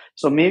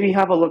 So maybe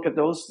have a look at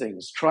those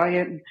things. Try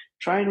and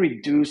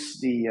reduce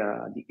the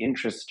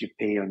interest you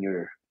pay on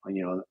your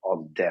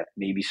all the debt.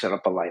 Maybe set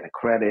up a line of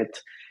credit.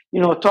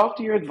 Talk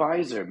to your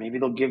advisor. Maybe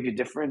they'll give you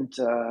different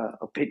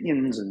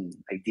opinions and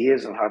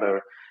ideas on how to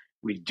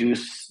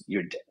reduce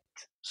your debt.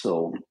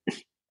 So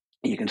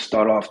you can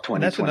start off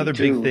And that's another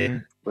big 2022,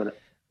 thing but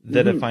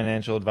that a mhm,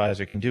 financial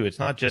advisor can do. It's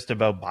not just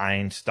about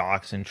buying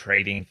stocks and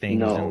trading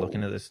things and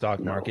looking no, at the stock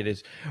market. no.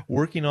 It's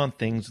working on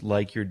things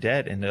like your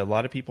debt. And a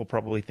lot of people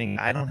probably think,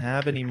 I don't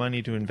have any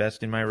money to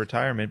invest in my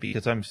retirement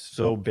because I'm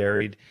so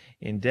buried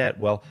in debt.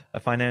 Well, a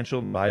financial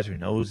advisor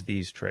knows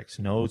these tricks,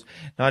 knows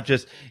not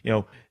just,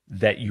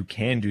 that you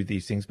can do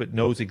these things, but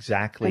knows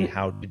exactly And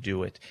how to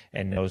do it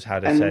and knows how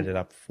to set and it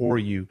up for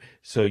you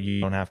so you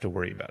don't have to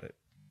worry about it.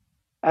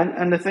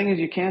 and the thing is,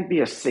 you can't be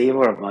a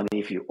saver of money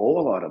if you owe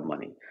a lot of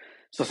money.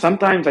 So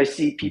sometimes I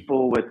see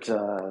people with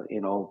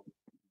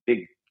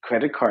big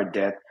credit card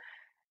debt,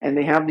 and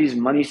they have these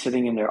money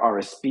sitting in their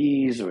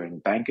RSPs or in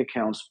bank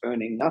accounts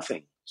earning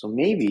nothing. So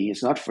maybe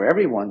it's not for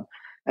everyone,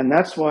 and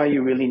that's why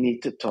you really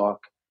need to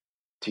talk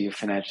to your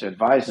financial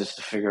advisors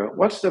to figure out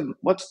what's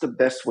the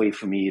best way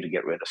for me to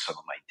get rid of some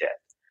of my debt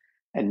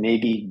and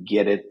maybe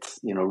get it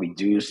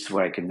reduced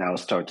where I can now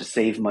start to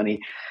save money.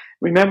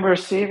 Remember,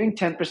 saving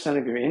 10%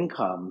 of your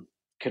income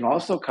can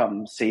also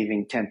come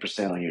saving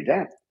 10% on your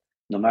debt.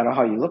 No matter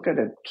how you look at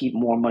it, keep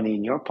more money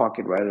in your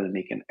pocket rather than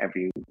making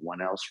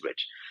everyone else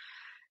rich.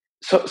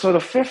 So the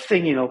fifth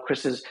thing,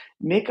 Chris, is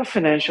make a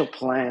financial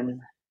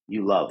plan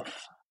you love.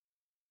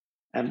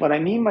 And what I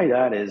mean by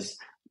that is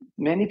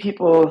many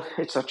people,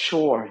 it's a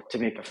chore to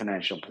make a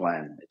financial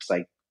plan.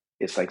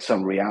 It's like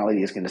some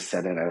reality is going to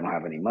set in. I don't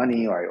have any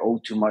money, or I owe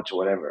too much, or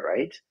whatever,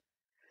 right?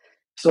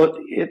 So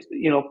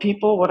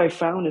people. What I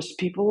found is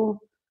people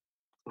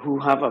who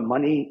have a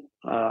money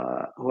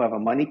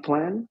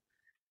plan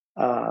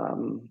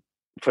um,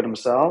 for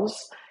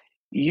themselves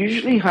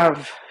usually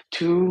have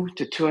 2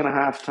 to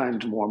 2.5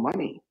 times more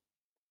money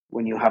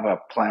when you have a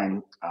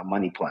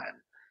money plan.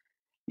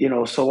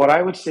 So what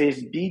I would say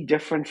is be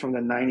different from the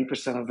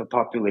 90% of the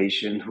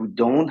population who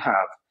don't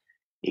have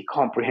a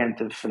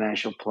comprehensive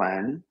financial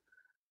plan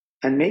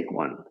and make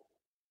one.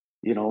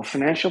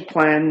 Financial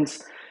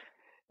plans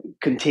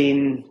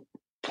contain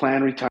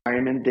plan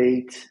retirement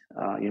date,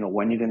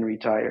 when you're going to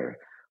retire,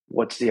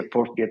 what's the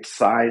appropriate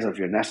size of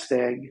your nest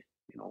egg,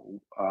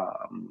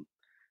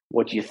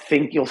 what you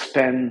think you'll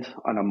spend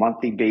on a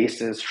monthly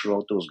basis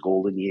throughout those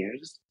golden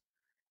years.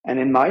 And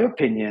in my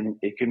opinion,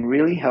 it can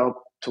really help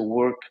to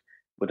work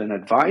with an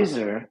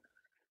advisor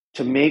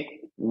to make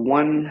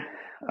one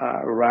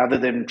rather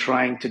than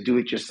trying to do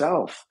it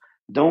yourself.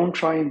 Don't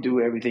try and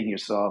do everything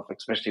yourself,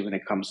 especially when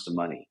it comes to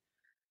money.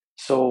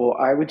 So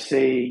I would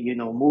say,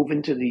 move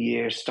into the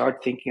year,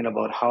 start thinking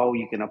about how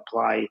you can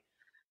apply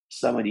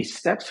some of these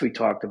steps we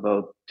talked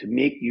about to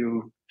make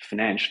you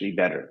financially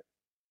better.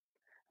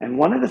 And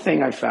one of the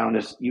things I found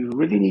is you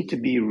really need to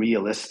be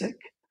realistic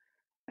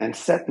and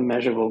set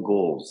measurable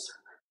goals.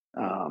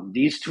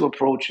 These two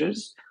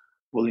approaches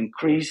will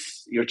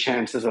increase your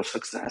chances of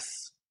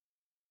success.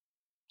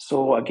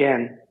 So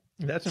again,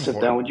 That's sit down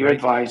important, with your right?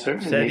 advisor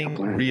and make a Setting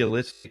plan.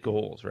 realistic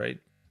goals, right?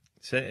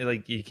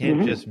 Like you can't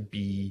Hmm. just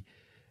be,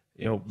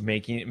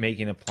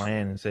 making a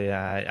plan and say,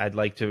 I'd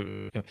like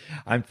to,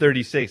 I'm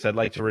 36, I'd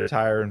like to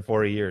retire in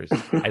 4 years.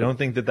 I don't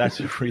think that that's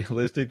a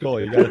realistic goal.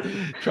 You got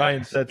to try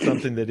and set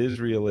something that is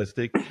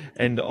realistic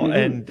and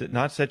Hmm.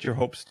 not set your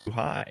hopes too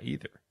high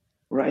either.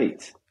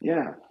 Right.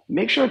 Yeah.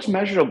 Make sure it's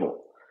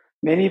measurable.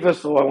 Many of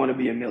us, I want to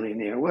be a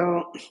millionaire.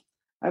 Well,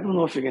 I don't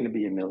know if you're going to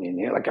be a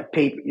millionaire. Like a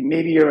paper,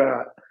 maybe you're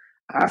a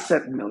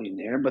asset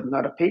millionaire, but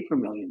not a paper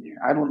millionaire.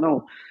 I don't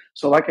know.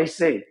 So, like I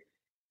say,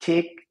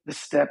 take the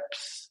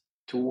steps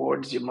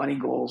towards your money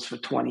goals for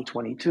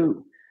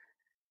 2022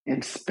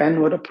 and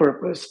spend with a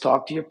purpose.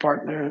 Talk to your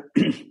partner,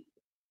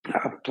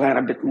 plan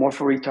a bit more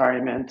for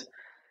retirement,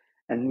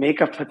 and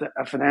make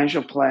a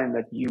financial plan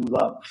that you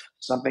love,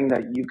 something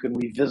that you can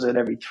revisit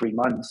every 3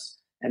 months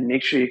and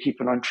make sure you're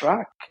keeping on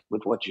track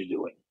with what you're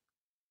doing.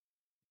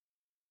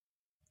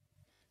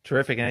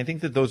 Terrific. And I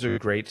think that those are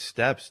great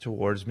steps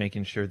towards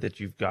making sure that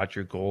you've got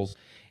your goals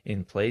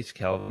in place,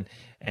 Kelvin.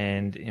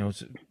 And,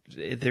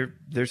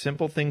 they're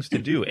simple things to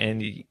do.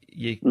 And you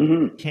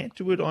Mm-hmm. can't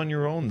do it on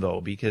your own, though,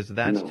 because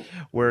that's No.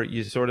 where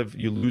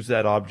you lose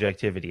that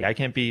objectivity. I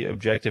can't be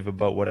objective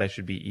about what I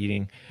should be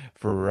eating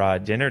for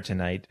dinner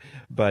tonight.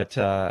 But,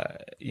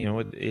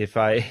 if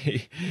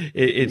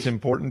it's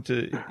important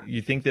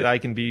you think that I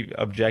can be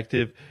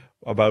objective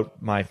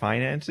about my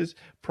finances?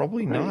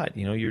 Probably Right. not.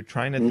 You're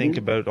trying to think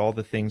Mm-hmm. about all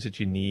the things that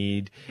you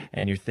need,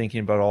 and you're thinking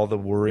about all the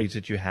worries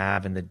that you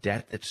have and the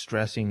debt that's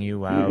stressing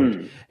you out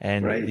Mm-hmm.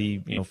 and Right. the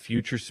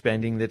future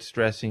spending that's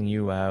stressing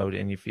you out,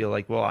 and you feel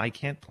like, well, I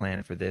can't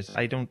plan for this.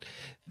 I don't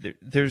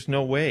there's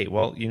no way.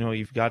 Well,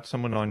 you've got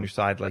someone on your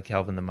side like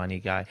Kelvin the Money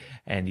Guy,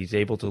 and he's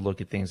able to look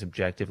at things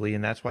objectively,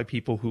 and that's why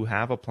people who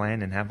have a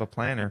plan and have a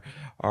planner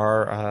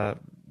are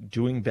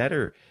doing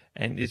better.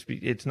 And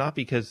it's not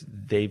because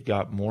they've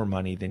got more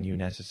money than you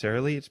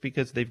necessarily. It's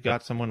because they've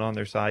got someone on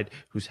their side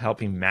who's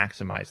helping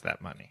maximize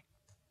that money.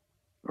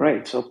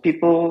 Right. So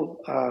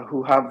people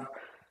who have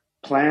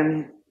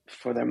planned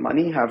for their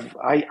money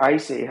I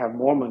say have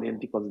more money than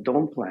people that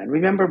don't plan.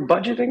 Remember,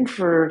 budgeting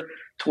for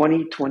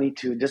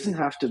 2022 doesn't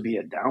have to be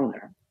a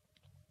downer.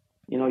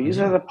 Use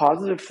it as a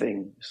positive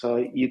thing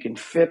so you can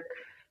fit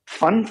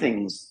fun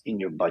things in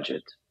your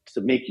budget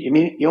to make,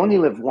 you only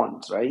live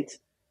once, right?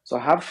 So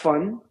have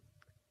fun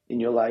in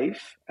your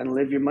life and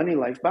live your money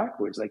life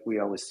backwards, like we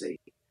always say.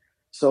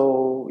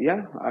 So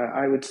yeah,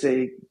 I would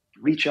say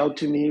reach out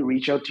to me,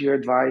 reach out to your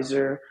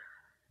advisor,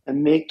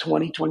 and make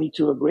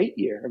 2022 a great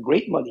year, a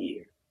great money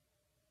year.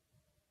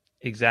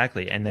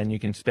 Exactly. And then you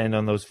can spend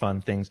on those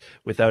fun things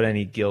without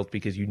any guilt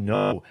because you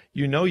know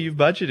you've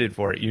budgeted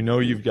for it.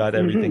 You've got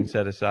everything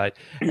set aside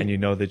and you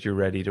know that you're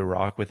ready to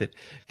rock with it.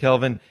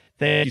 Kelvin,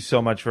 thank you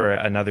so much for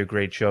another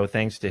great show.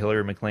 Thanks to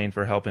Hillary McLean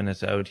for helping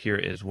us out here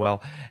as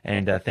well.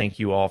 And thank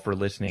you all for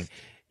listening.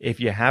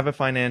 If you have a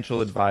financial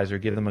advisor,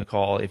 give them a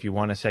call. If you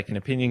want a second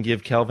opinion,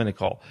 give Kelvin a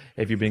call.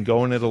 If you've been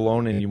going it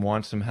alone and you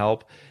want some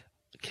help,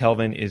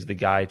 Kelvin is the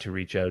guy to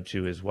reach out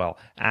to as well.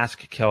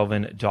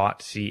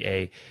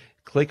 AskKelvin.ca.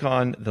 Click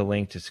on the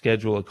link to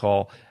schedule a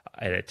call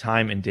at a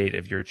time and date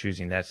of your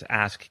choosing. That's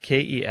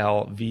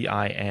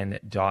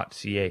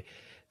AskKelvin.ca.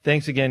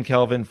 Thanks again,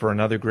 Kelvin, for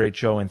another great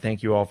show, and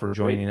thank you all for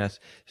joining us.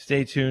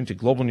 Stay tuned to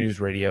Global News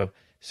Radio,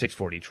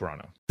 640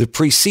 Toronto. The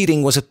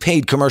preceding was a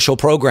paid commercial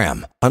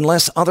program.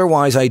 Unless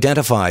otherwise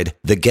identified,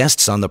 the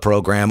guests on the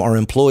program are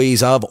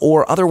employees of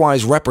or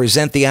otherwise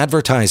represent the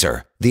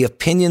advertiser. The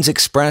opinions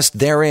expressed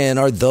therein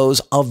are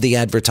those of the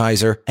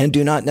advertiser and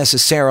do not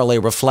necessarily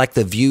reflect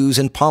the views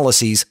and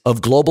policies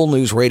of Global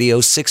News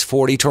Radio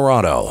 640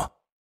 Toronto.